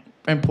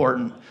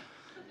important.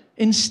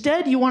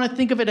 Instead, you want to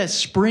think of it as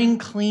spring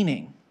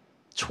cleaning.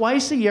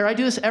 Twice a year, I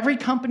do this every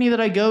company that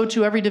I go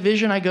to, every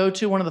division I go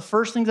to. One of the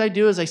first things I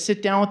do is I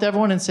sit down with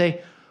everyone and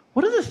say,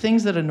 what are the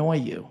things that annoy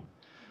you?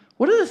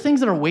 What are the things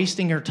that are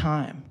wasting your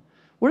time?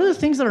 What are the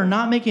things that are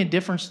not making a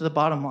difference to the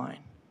bottom line?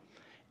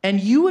 And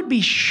you would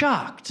be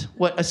shocked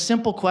what a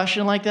simple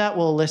question like that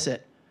will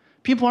elicit.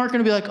 People aren't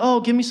going to be like, oh,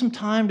 give me some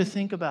time to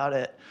think about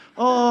it.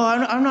 Oh,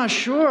 I'm not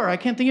sure. I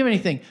can't think of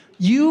anything.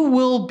 You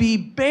will be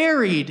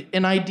buried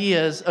in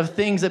ideas of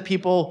things that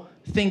people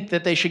think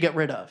that they should get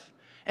rid of.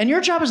 And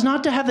your job is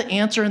not to have the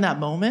answer in that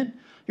moment.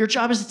 Your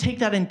job is to take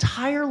that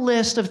entire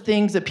list of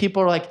things that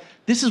people are like,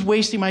 this is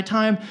wasting my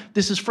time.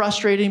 This is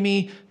frustrating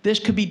me. This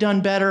could be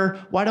done better.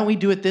 Why don't we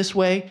do it this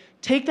way?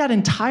 Take that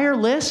entire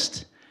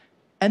list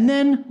and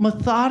then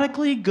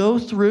methodically go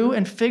through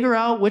and figure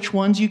out which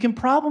ones you can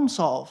problem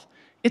solve.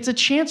 It's a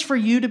chance for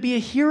you to be a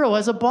hero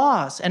as a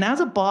boss. And as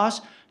a boss,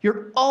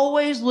 you're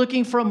always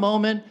looking for a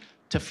moment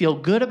to feel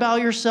good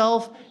about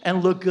yourself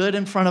and look good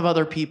in front of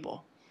other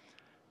people.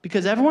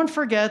 Because everyone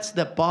forgets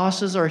that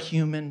bosses are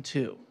human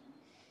too.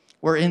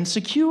 We're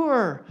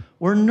insecure,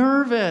 we're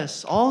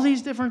nervous, all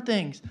these different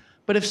things.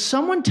 But if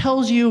someone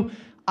tells you,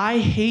 I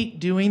hate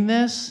doing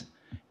this,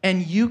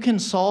 and you can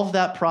solve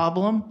that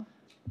problem,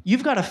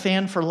 you've got a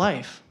fan for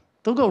life.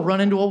 They'll go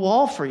run into a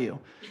wall for you.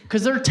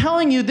 Because they're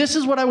telling you, this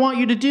is what I want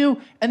you to do,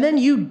 and then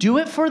you do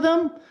it for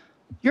them,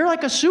 you're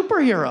like a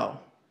superhero.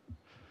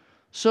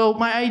 So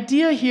my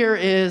idea here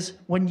is,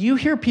 when you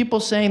hear people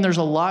saying there's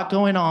a lot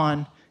going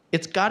on,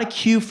 it's got a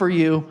cue for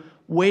you,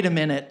 wait a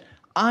minute,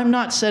 I'm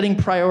not setting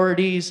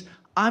priorities,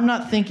 I'm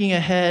not thinking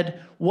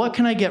ahead, what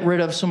can I get rid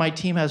of so my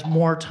team has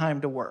more time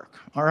to work,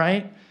 all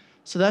right?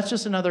 So that's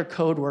just another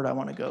code word I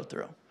want to go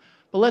through.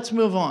 But let's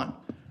move on.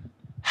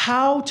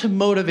 How to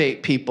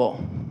motivate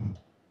people.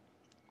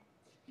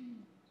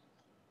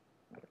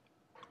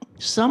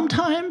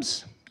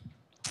 Sometimes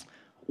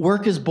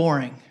work is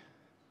boring.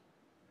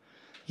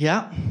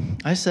 Yeah,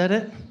 I said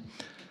it.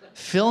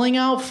 Filling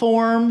out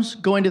forms,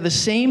 going to the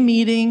same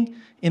meeting,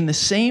 in the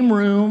same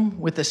room,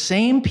 with the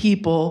same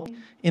people,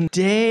 in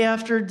day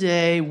after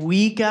day,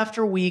 week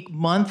after week,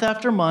 month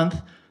after month,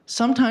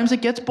 sometimes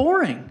it gets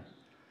boring.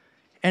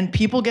 And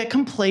people get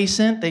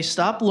complacent, they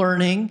stop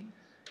learning,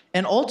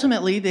 and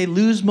ultimately they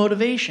lose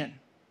motivation.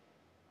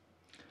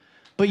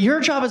 But your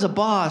job as a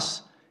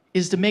boss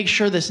is to make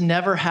sure this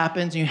never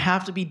happens, and you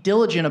have to be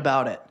diligent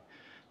about it.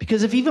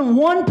 Because if even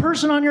one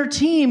person on your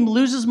team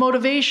loses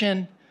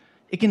motivation,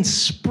 it can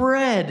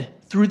spread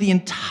through the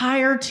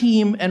entire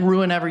team and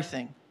ruin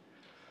everything.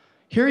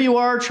 Here you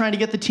are trying to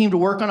get the team to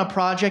work on a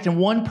project, and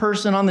one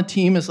person on the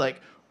team is like,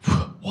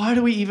 why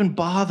do we even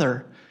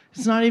bother?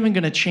 It's not even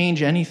going to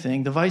change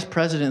anything. The vice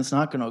president's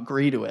not going to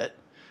agree to it.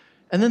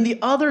 And then the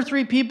other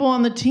 3 people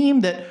on the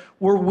team that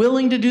were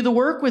willing to do the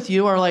work with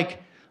you are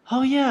like,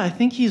 oh yeah, I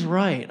think he's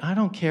right. I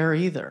don't care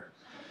either.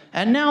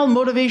 And now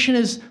motivation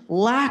is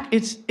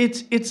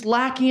it's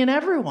lacking in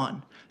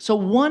everyone. So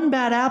one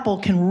bad apple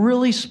can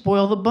really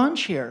spoil the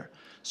bunch here.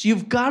 So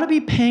you've got to be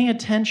paying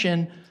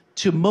attention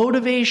to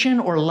motivation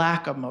or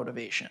lack of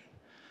motivation.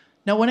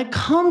 Now, when it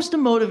comes to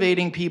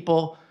motivating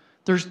people,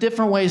 there's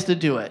different ways to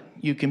do it.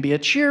 You can be a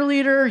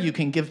cheerleader, you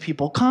can give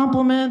people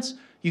compliments,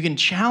 you can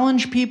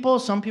challenge people.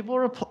 Some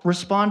people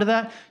respond to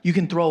that. You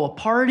can throw a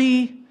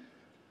party.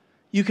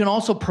 You can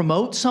also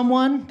promote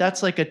someone.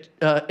 That's like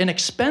an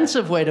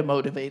expensive way to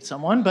motivate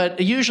someone, but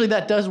usually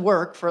that does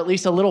work for at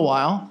least a little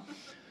while.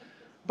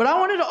 But I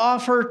wanted to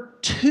offer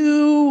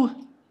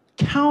 2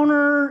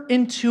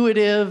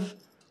 counterintuitive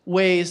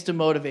ways to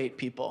motivate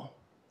people.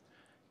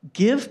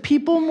 Give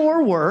people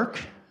more work.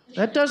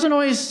 That doesn't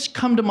always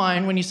come to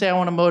mind when you say, I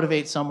want to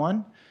motivate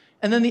someone.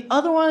 And then the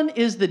other one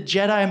is the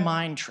Jedi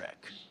mind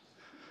trick.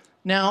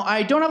 Now,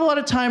 I don't have a lot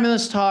of time in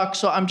this talk,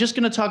 so I'm just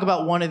going to talk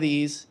about one of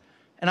these.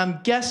 And I'm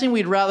guessing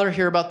we'd rather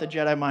hear about the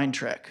Jedi mind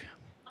trick.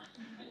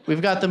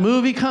 We've got the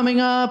movie coming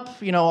up,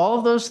 all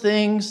of those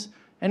things.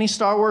 Any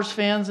Star Wars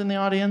fans in the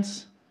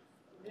audience?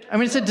 I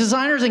mean, it's a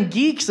Designers and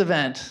Geeks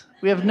event.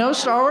 We have no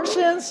Star Wars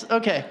fans?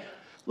 Okay.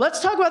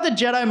 Let's talk about the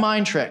Jedi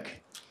mind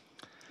trick.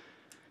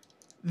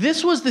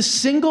 This was the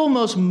single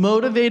most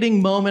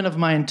motivating moment of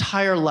my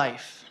entire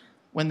life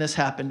when this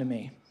happened to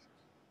me.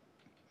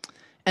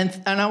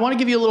 And I want to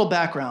give you a little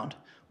background.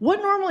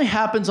 What normally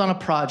happens on a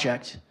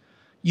project?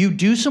 You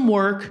do some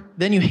work,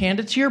 then you hand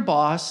it to your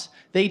boss,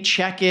 they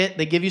check it,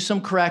 they give you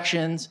some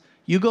corrections,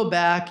 you go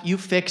back, you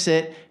fix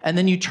it, and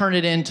then you turn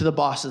it in to the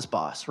boss's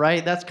boss,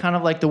 right? That's kind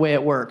of like the way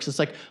it works. It's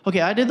like,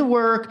 okay, I did the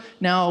work,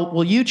 now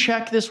will you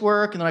check this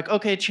work? And they're like,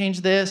 okay,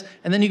 change this.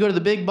 And then you go to the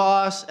big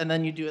boss, and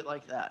then you do it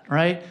like that,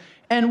 right?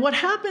 And what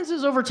happens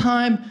is over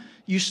time,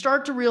 you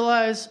start to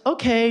realize,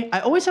 okay,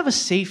 I always have a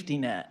safety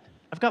net.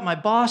 I've got my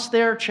boss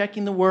there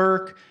checking the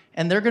work,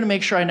 and they're gonna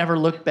make sure I never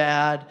look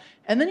bad.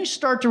 And then you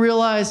start to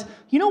realize,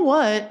 you know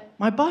what?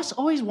 My boss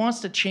always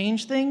wants to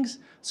change things,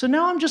 so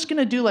now I'm just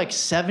gonna do like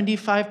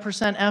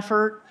 75%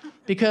 effort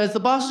because the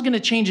boss is gonna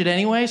change it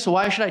anyway, so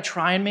why should I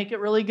try and make it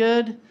really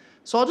good?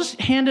 So I'll just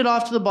hand it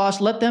off to the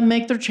boss, let them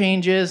make their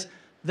changes,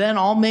 then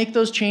I'll make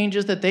those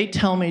changes that they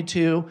tell me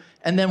to,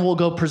 and then we'll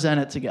go present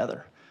it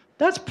together.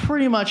 That's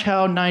pretty much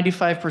how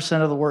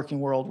 95% of the working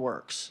world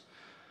works.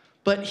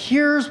 But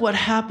here's what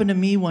happened to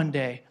me one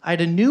day. I had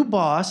a new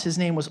boss. His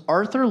name was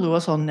Arthur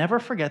Lewis. I'll never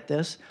forget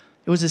this.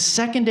 It was his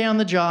second day on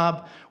the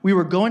job. We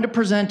were going to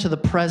present to the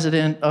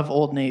president of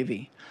Old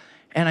Navy.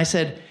 And I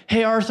said,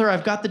 hey, Arthur,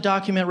 I've got the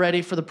document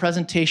ready for the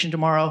presentation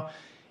tomorrow.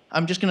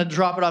 I'm just going to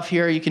drop it off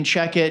here. You can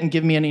check it and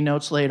give me any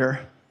notes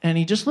later. And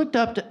he just looked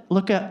up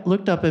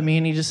at me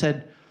and he just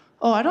said,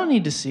 oh, I don't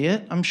need to see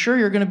it. I'm sure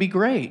you're going to be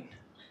great.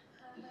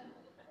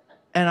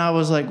 And I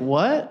was like,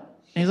 what?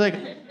 And he's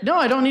like, no,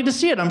 I don't need to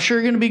see it. I'm sure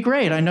you're going to be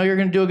great. I know you're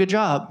going to do a good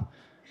job.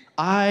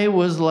 I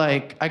was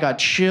like, I got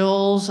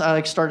chills.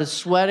 I started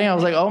sweating. I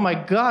was like, oh my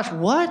gosh,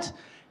 what?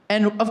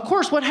 And of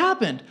course, what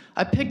happened?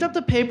 I picked up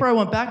the paper, I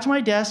went back to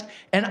my desk,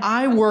 and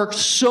I worked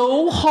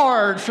so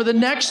hard for the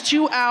next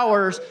 2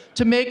 hours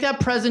to make that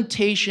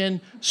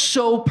presentation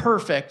so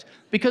perfect.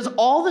 Because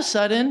all of a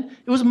sudden,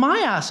 it was my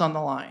ass on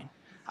the line.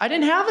 I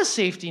didn't have a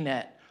safety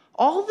net.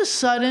 All of a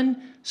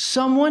sudden,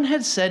 someone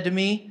had said to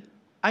me,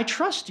 I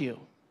trust you.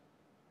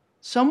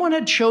 Someone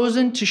had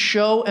chosen to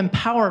show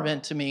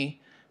empowerment to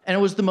me, and it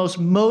was the most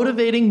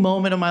motivating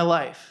moment of my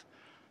life.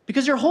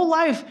 Because your whole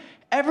life,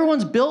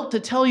 everyone's built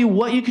to tell you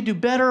what you could do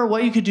better,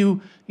 what you could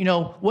do,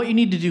 what you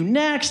need to do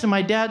next. And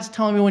my dad's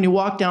telling me when you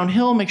walk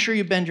downhill, make sure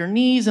you bend your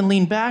knees and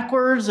lean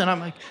backwards. And I'm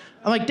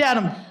like, Dad,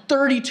 I'm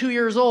 32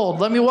 years old.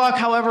 Let me walk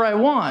however I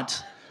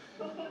want.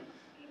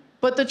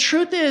 But the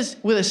truth is,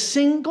 with a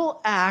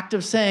single act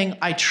of saying,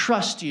 I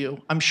trust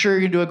you, I'm sure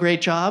you're gonna do a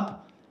great job,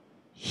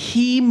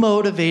 he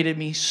motivated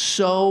me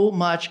so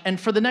much. And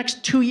for the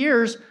next 2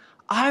 years,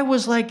 I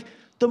was like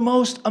the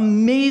most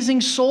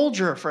amazing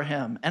soldier for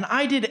him. And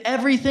I did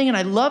everything, and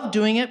I loved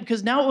doing it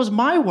because now it was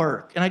my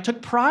work, and I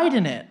took pride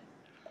in it.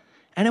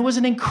 And it was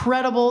an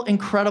incredible,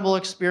 incredible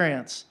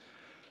experience.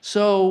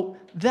 So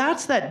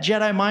that's that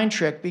Jedi mind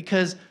trick,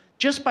 because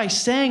just by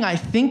saying, I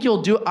think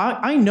you'll do,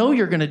 I know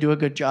you're gonna do a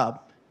good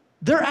job,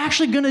 they're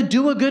actually gonna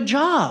do a good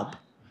job.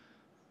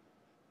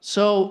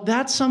 So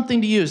that's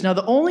something to use. Now,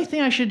 the only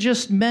thing I should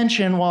just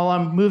mention while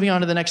I'm moving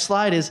on to the next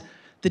slide is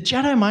the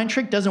Jedi mind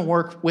trick doesn't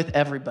work with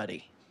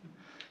everybody.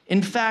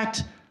 In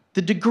fact,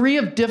 the degree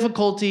of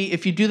difficulty,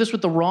 if you do this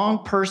with the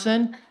wrong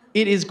person,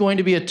 it is going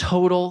to be a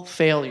total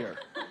failure.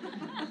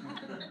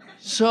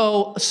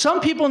 So some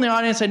people in the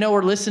audience I know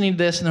are listening to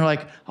this and they're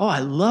like, oh, I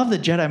love the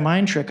Jedi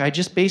mind trick. I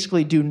just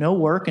basically do no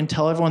work and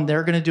tell everyone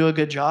they're going to do a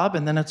good job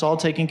and then it's all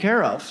taken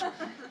care of.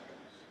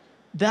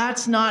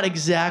 That's not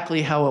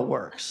exactly how it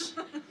works.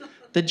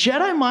 The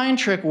Jedi mind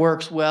trick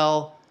works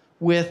well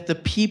with the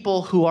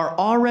people who are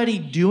already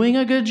doing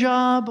a good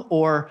job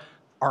or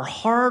are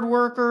hard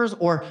workers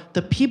or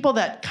the people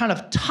that kind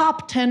of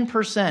top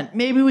 10%.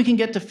 Maybe we can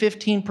get to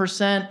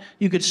 15%.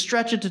 You could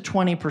stretch it to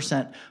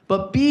 20%.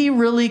 But be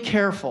really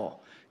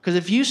careful, because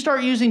if you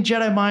start using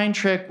Jedi mind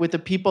trick with the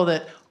people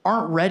that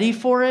aren't ready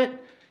for it,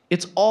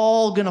 it's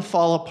all going to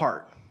fall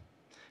apart.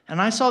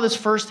 And I saw this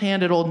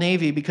firsthand at Old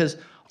Navy because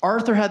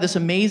Arthur had this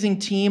amazing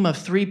team of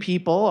 3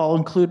 people, I'll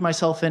include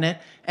myself in it,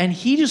 and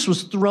he just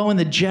was throwing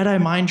the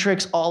Jedi mind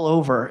tricks all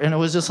over. And it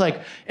was just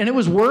like, and it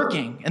was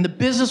working. And the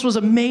business was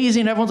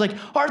amazing. Everyone's like,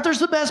 Arthur's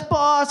the best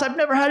boss. I've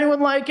never had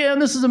anyone like him.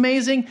 This is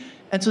amazing.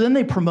 And so then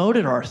they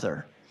promoted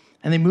Arthur,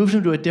 and they moved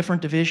him to a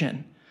different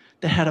division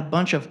that had a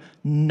bunch of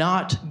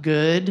not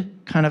good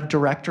kind of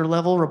director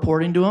level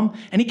reporting to him.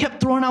 And he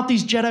kept throwing out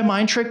these Jedi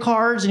mind trick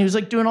cards, and he was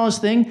like doing all this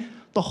thing.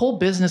 The whole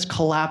business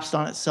collapsed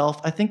on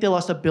itself. I think they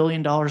lost $1 billion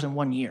in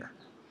 1 year.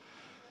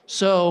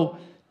 So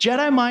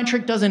Jedi mind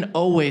trick doesn't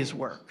always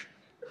work.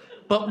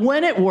 But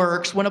when it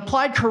works, when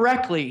applied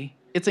correctly,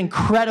 it's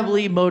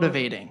incredibly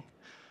motivating.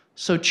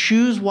 So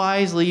choose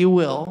wisely you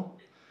will,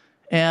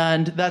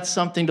 and that's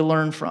something to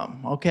learn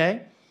from,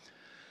 okay?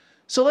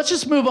 So let's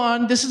just move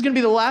on. This is gonna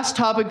be the last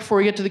topic before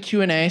we get to the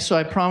Q&A, so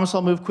I promise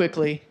I'll move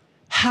quickly.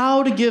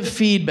 How to give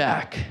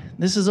feedback.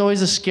 This is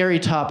always a scary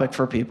topic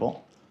for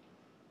people.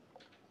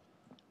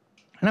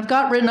 And I've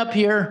got written up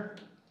here,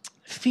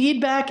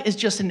 feedback is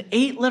just an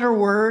 8-letter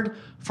word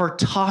for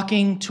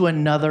talking to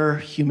another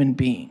human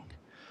being.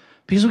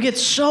 Because we get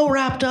so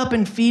wrapped up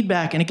in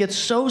feedback and it gets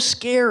so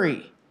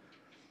scary.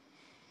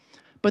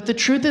 But the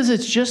truth is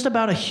it's just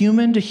about a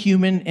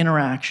human-to-human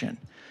interaction.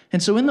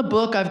 And so in the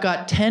book, I've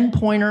got 10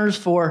 pointers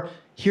for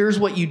here's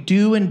what you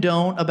do and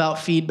don't about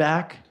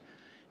feedback.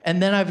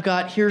 And then I've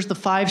got here's the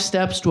 5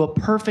 steps to a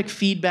perfect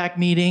feedback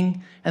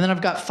meeting. And then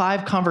I've got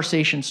 5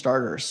 conversation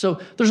starters. So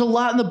there's a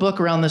lot in the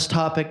book around this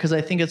topic because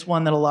I think it's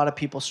one that a lot of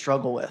people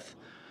struggle with.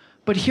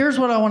 But here's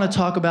what I want to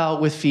talk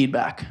about with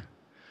feedback.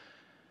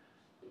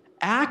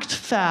 Act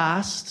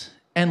fast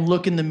and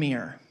look in the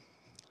mirror.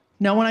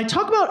 Now, when I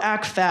talk about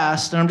act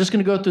fast, and I'm just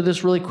going to go through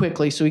this really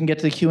quickly so we can get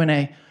to the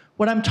Q&A.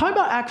 When I'm talking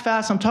about act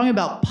fast, I'm talking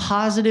about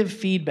positive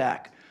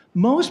feedback.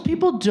 Most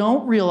people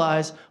don't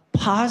realize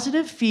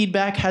positive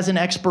feedback has an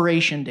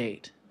expiration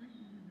date.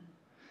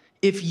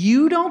 If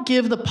you don't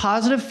give the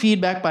positive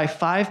feedback by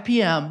 5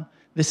 p.m.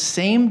 the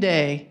same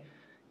day,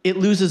 it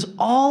loses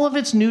all of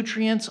its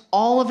nutrients,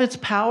 all of its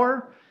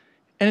power,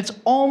 and it's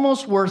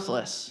almost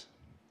worthless.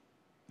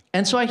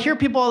 And so I hear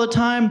people all the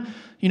time,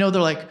 they're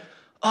like,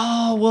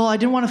 oh, well, I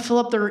didn't want to fill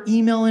up their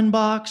email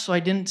inbox, so I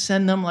didn't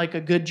send them like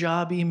a good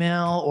job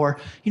email. Or,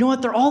 you know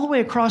what, they're all the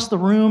way across the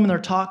room and they're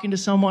talking to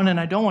someone and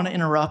I don't want to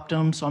interrupt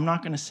them, so I'm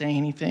not going to say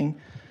anything.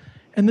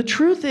 And the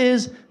truth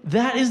is,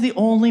 that is the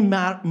only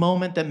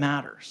moment that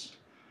matters.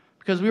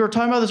 Because we were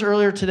talking about this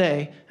earlier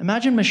today.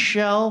 Imagine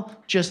Michelle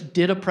just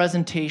did a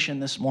presentation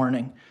this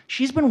morning.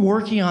 She's been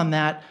working on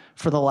that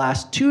for the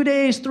last 2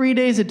 days, 3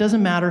 days, it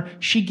doesn't matter.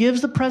 She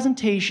gives the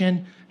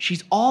presentation.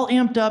 She's all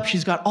amped up.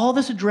 She's got all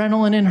this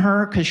adrenaline in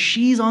her because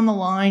she's on the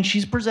line.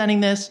 She's presenting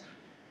this.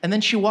 And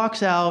then she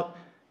walks out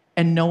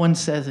and no one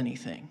says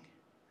anything.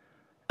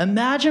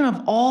 Imagine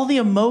of all the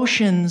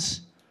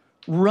emotions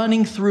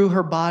running through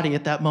her body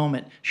at that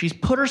moment. She's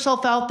put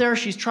herself out there.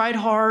 She's tried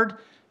hard.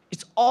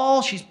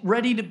 She's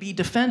ready to be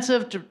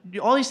defensive, to do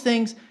all these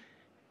things.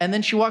 And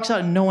then she walks out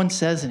and no one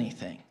says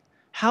anything.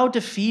 How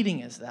defeating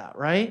is that,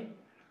 right?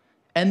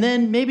 And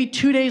then maybe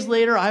 2 days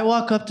later, I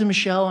walk up to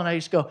Michelle and I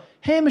just go,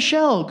 hey,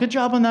 Michelle, good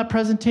job on that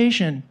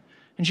presentation.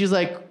 And she's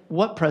like,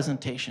 what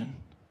presentation?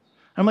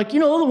 I'm like, the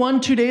one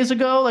 2 days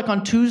ago, like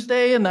on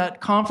Tuesday in that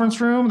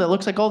conference room that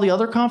looks like all the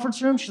other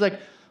conference rooms? She's like,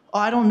 oh,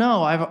 I don't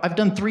know. I've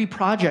done 3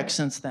 projects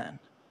since then.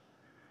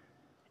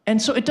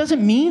 And so it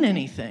doesn't mean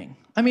anything.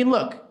 I mean,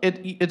 look,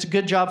 it's a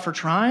good job for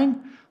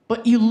trying,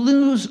 but you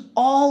lose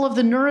all of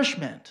the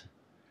nourishment.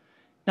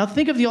 Now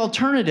think of the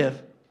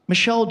alternative.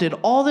 Michelle did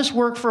all this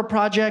work for a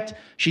project.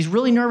 She's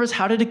really nervous.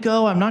 How did it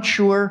go? I'm not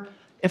sure.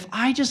 If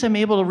I just am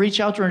able to reach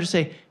out to her and just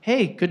say,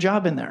 hey, good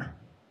job in there,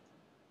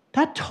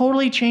 that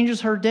totally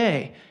changes her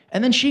day.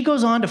 And then she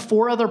goes on to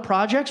 4 other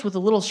projects with a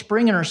little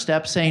spring in her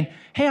step saying,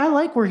 hey, I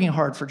like working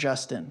hard for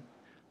Justin.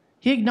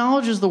 He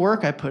acknowledges the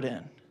work I put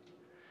in.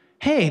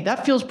 Hey,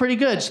 that feels pretty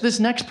good. So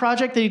this next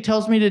project that he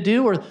tells me to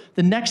do, or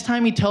the next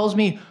time he tells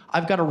me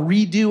I've got to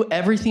redo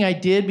everything I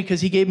did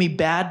because he gave me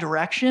bad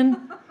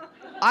direction,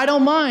 I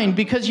don't mind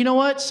because you know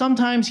what?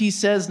 Sometimes he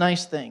says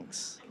nice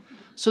things.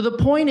 So the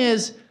point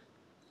is,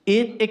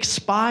 it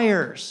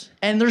expires.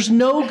 And there's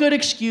no good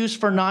excuse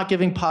for not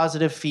giving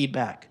positive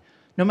feedback.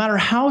 No matter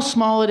how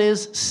small it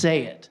is,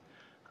 say it.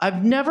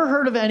 I've never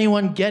heard of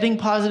anyone getting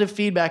positive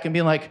feedback and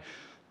being like,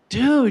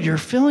 dude, you're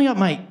filling up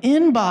my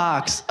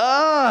inbox.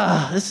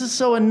 This is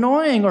so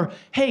annoying. Or,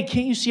 hey,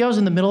 can't you see I was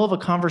in the middle of a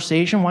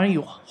conversation? Why don't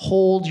you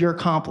hold your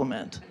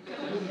compliment?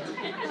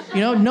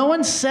 No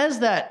one says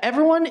that.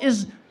 Everyone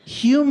is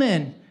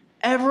human.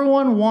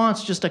 Everyone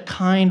wants just a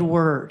kind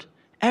word.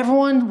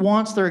 Everyone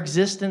wants their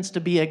existence to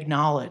be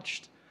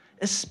acknowledged.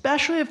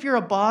 Especially if you're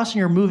a boss and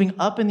you're moving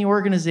up in the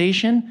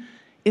organization,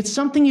 it's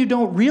something you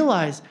don't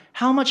realize,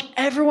 how much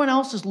everyone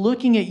else is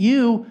looking at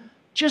you,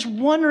 just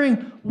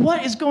wondering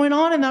what is going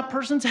on in that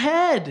person's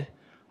head.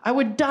 I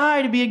would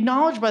die to be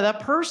acknowledged by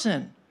that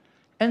person.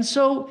 And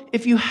so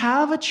if you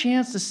have a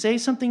chance to say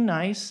something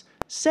nice,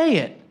 say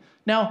it.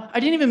 Now, I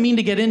didn't even mean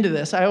to get into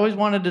this. I always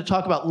wanted to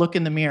talk about look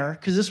in the mirror,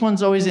 because this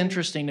one's always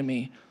interesting to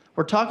me.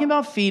 We're talking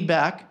about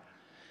feedback,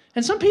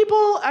 and some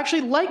people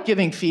actually like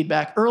giving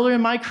feedback. Earlier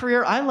in my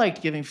career, I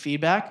liked giving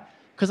feedback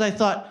because I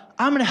thought,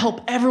 I'm going to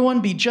help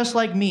everyone be just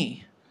like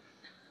me.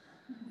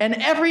 And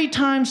every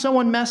time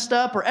someone messed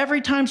up or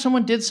every time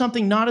someone did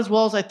something not as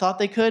well as I thought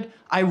they could,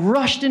 I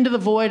rushed into the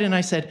void and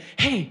I said,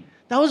 hey,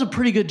 that was a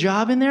pretty good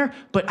job in there,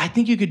 but I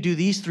think you could do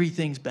these 3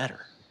 things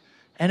better.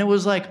 And it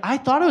was like, I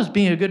thought I was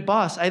being a good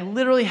boss. I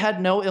literally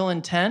had no ill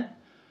intent,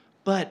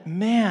 but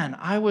man,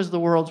 I was the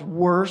world's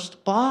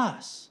worst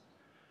boss.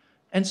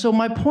 And so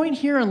my point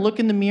here in look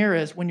in the mirror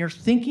is when you're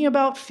thinking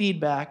about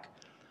feedback,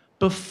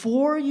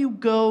 before you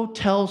go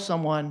tell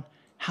someone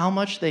how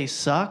much they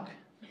suck,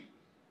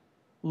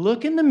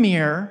 look in the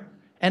mirror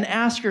and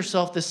ask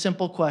yourself this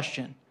simple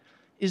question.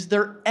 Is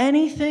there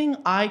anything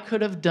I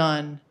could have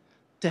done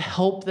to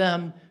help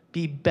them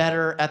be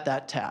better at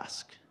that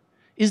task?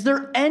 Is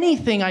there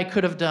anything I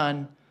could have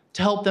done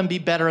to help them be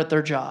better at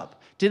their job?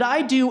 Did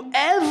I do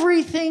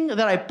everything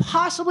that I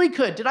possibly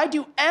could? Did I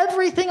do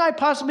everything I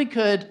possibly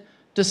could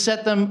to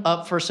set them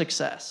up for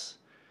success?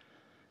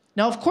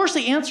 Now, of course,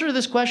 the answer to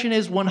this question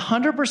is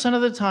 100%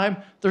 of the time,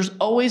 there's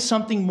always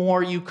something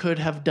more you could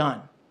have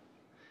done.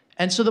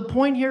 And so the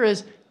point here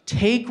is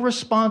take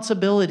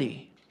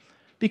responsibility.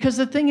 Because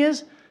the thing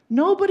is,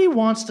 nobody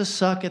wants to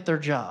suck at their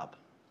job.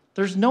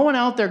 There's no one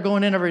out there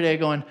going in every day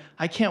going,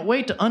 I can't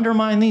wait to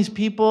undermine these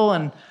people,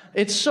 and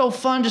it's so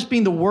fun just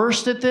being the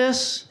worst at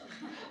this.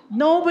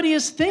 Nobody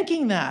is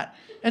thinking that.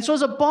 And so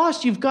as a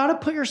boss, you've got to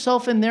put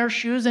yourself in their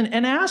shoes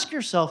and ask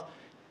yourself,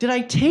 did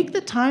I take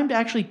the time to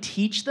actually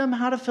teach them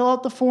how to fill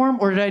out the form,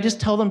 or did I just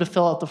tell them to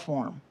fill out the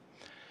form?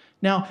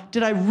 Now,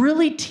 did I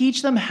really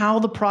teach them how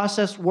the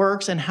process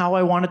works and how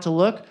I want it to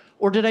look,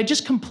 or did I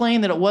just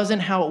complain that it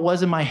wasn't how it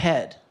was in my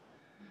head?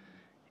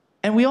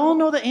 And we all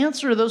know the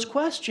answer to those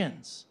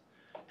questions.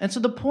 And so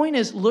the point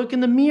is, look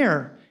in the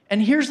mirror.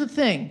 And here's the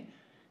thing.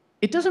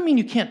 It doesn't mean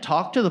you can't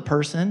talk to the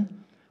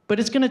person, but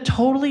it's going to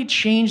totally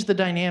change the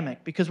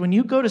dynamic. Because when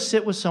you go to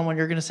sit with someone,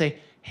 you're going to say,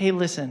 hey,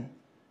 listen,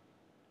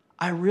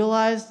 I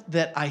realized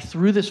that I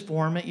threw this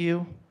form at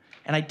you,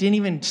 and I didn't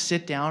even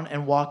sit down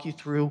and walk you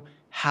through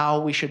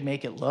how we should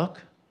make it look.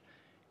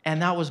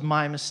 And that was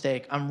my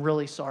mistake. I'm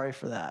really sorry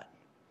for that.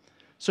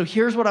 So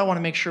here's what I want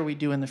to make sure we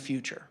do in the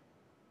future.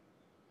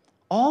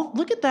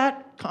 Look at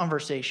that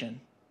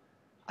conversation.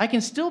 I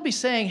can still be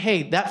saying,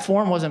 hey, that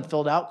form wasn't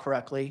filled out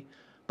correctly,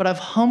 but I've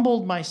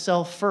humbled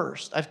myself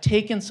first. I've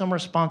taken some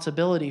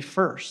responsibility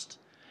first.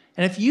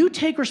 And if you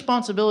take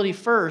responsibility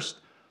first,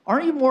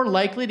 aren't you more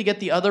likely to get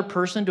the other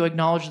person to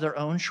acknowledge their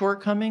own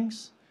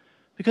shortcomings?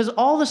 Because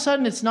all of a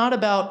sudden, it's not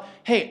about,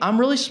 hey, I'm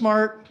really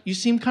smart, you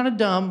seem kind of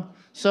dumb,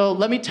 so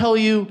let me tell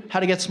you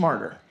how to get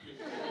smarter.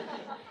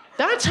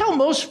 That's how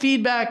most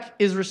feedback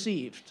is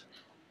received.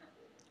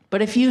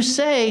 But if you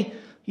say,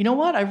 you know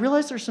what, I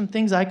realized there's some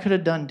things I could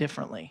have done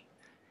differently.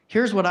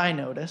 Here's what I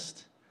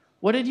noticed.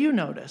 What did you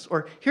notice?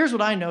 Or here's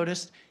what I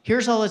noticed.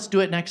 Here's how let's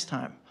do it next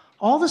time.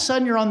 All of a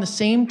sudden, you're on the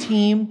same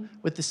team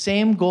with the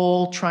same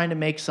goal, trying to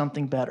make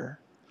something better.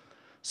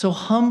 So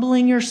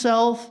humbling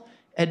yourself,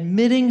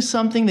 admitting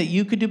something that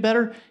you could do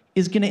better,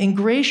 is going to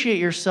ingratiate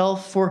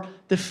yourself for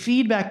the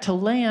feedback to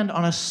land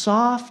on a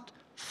soft,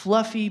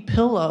 fluffy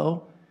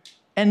pillow,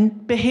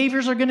 and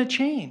behaviors are going to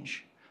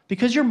change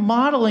because you're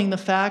modeling the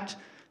fact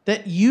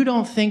that you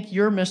don't think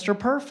you're Mr.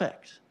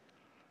 Perfect.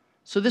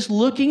 So this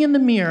looking in the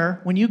mirror,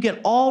 when you get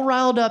all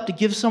riled up to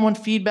give someone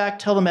feedback,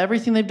 tell them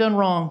everything they've done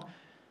wrong,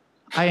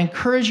 I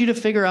encourage you to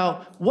figure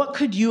out, what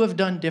could you have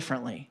done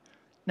differently?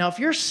 Now, if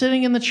you're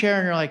sitting in the chair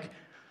and you're like,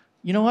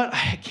 you know what,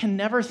 I can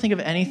never think of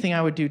anything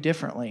I would do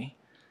differently,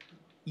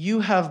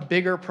 you have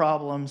bigger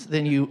problems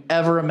than you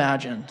ever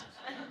imagined.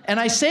 And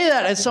I say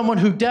that as someone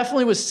who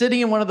definitely was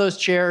sitting in one of those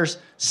chairs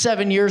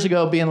 7 years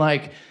ago being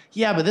like,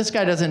 yeah, but this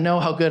guy doesn't know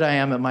how good I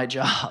am at my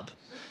job.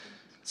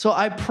 So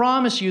I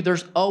promise you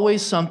there's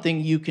always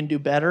something you can do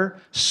better.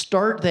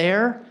 Start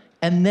there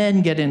and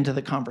then get into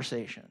the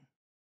conversation.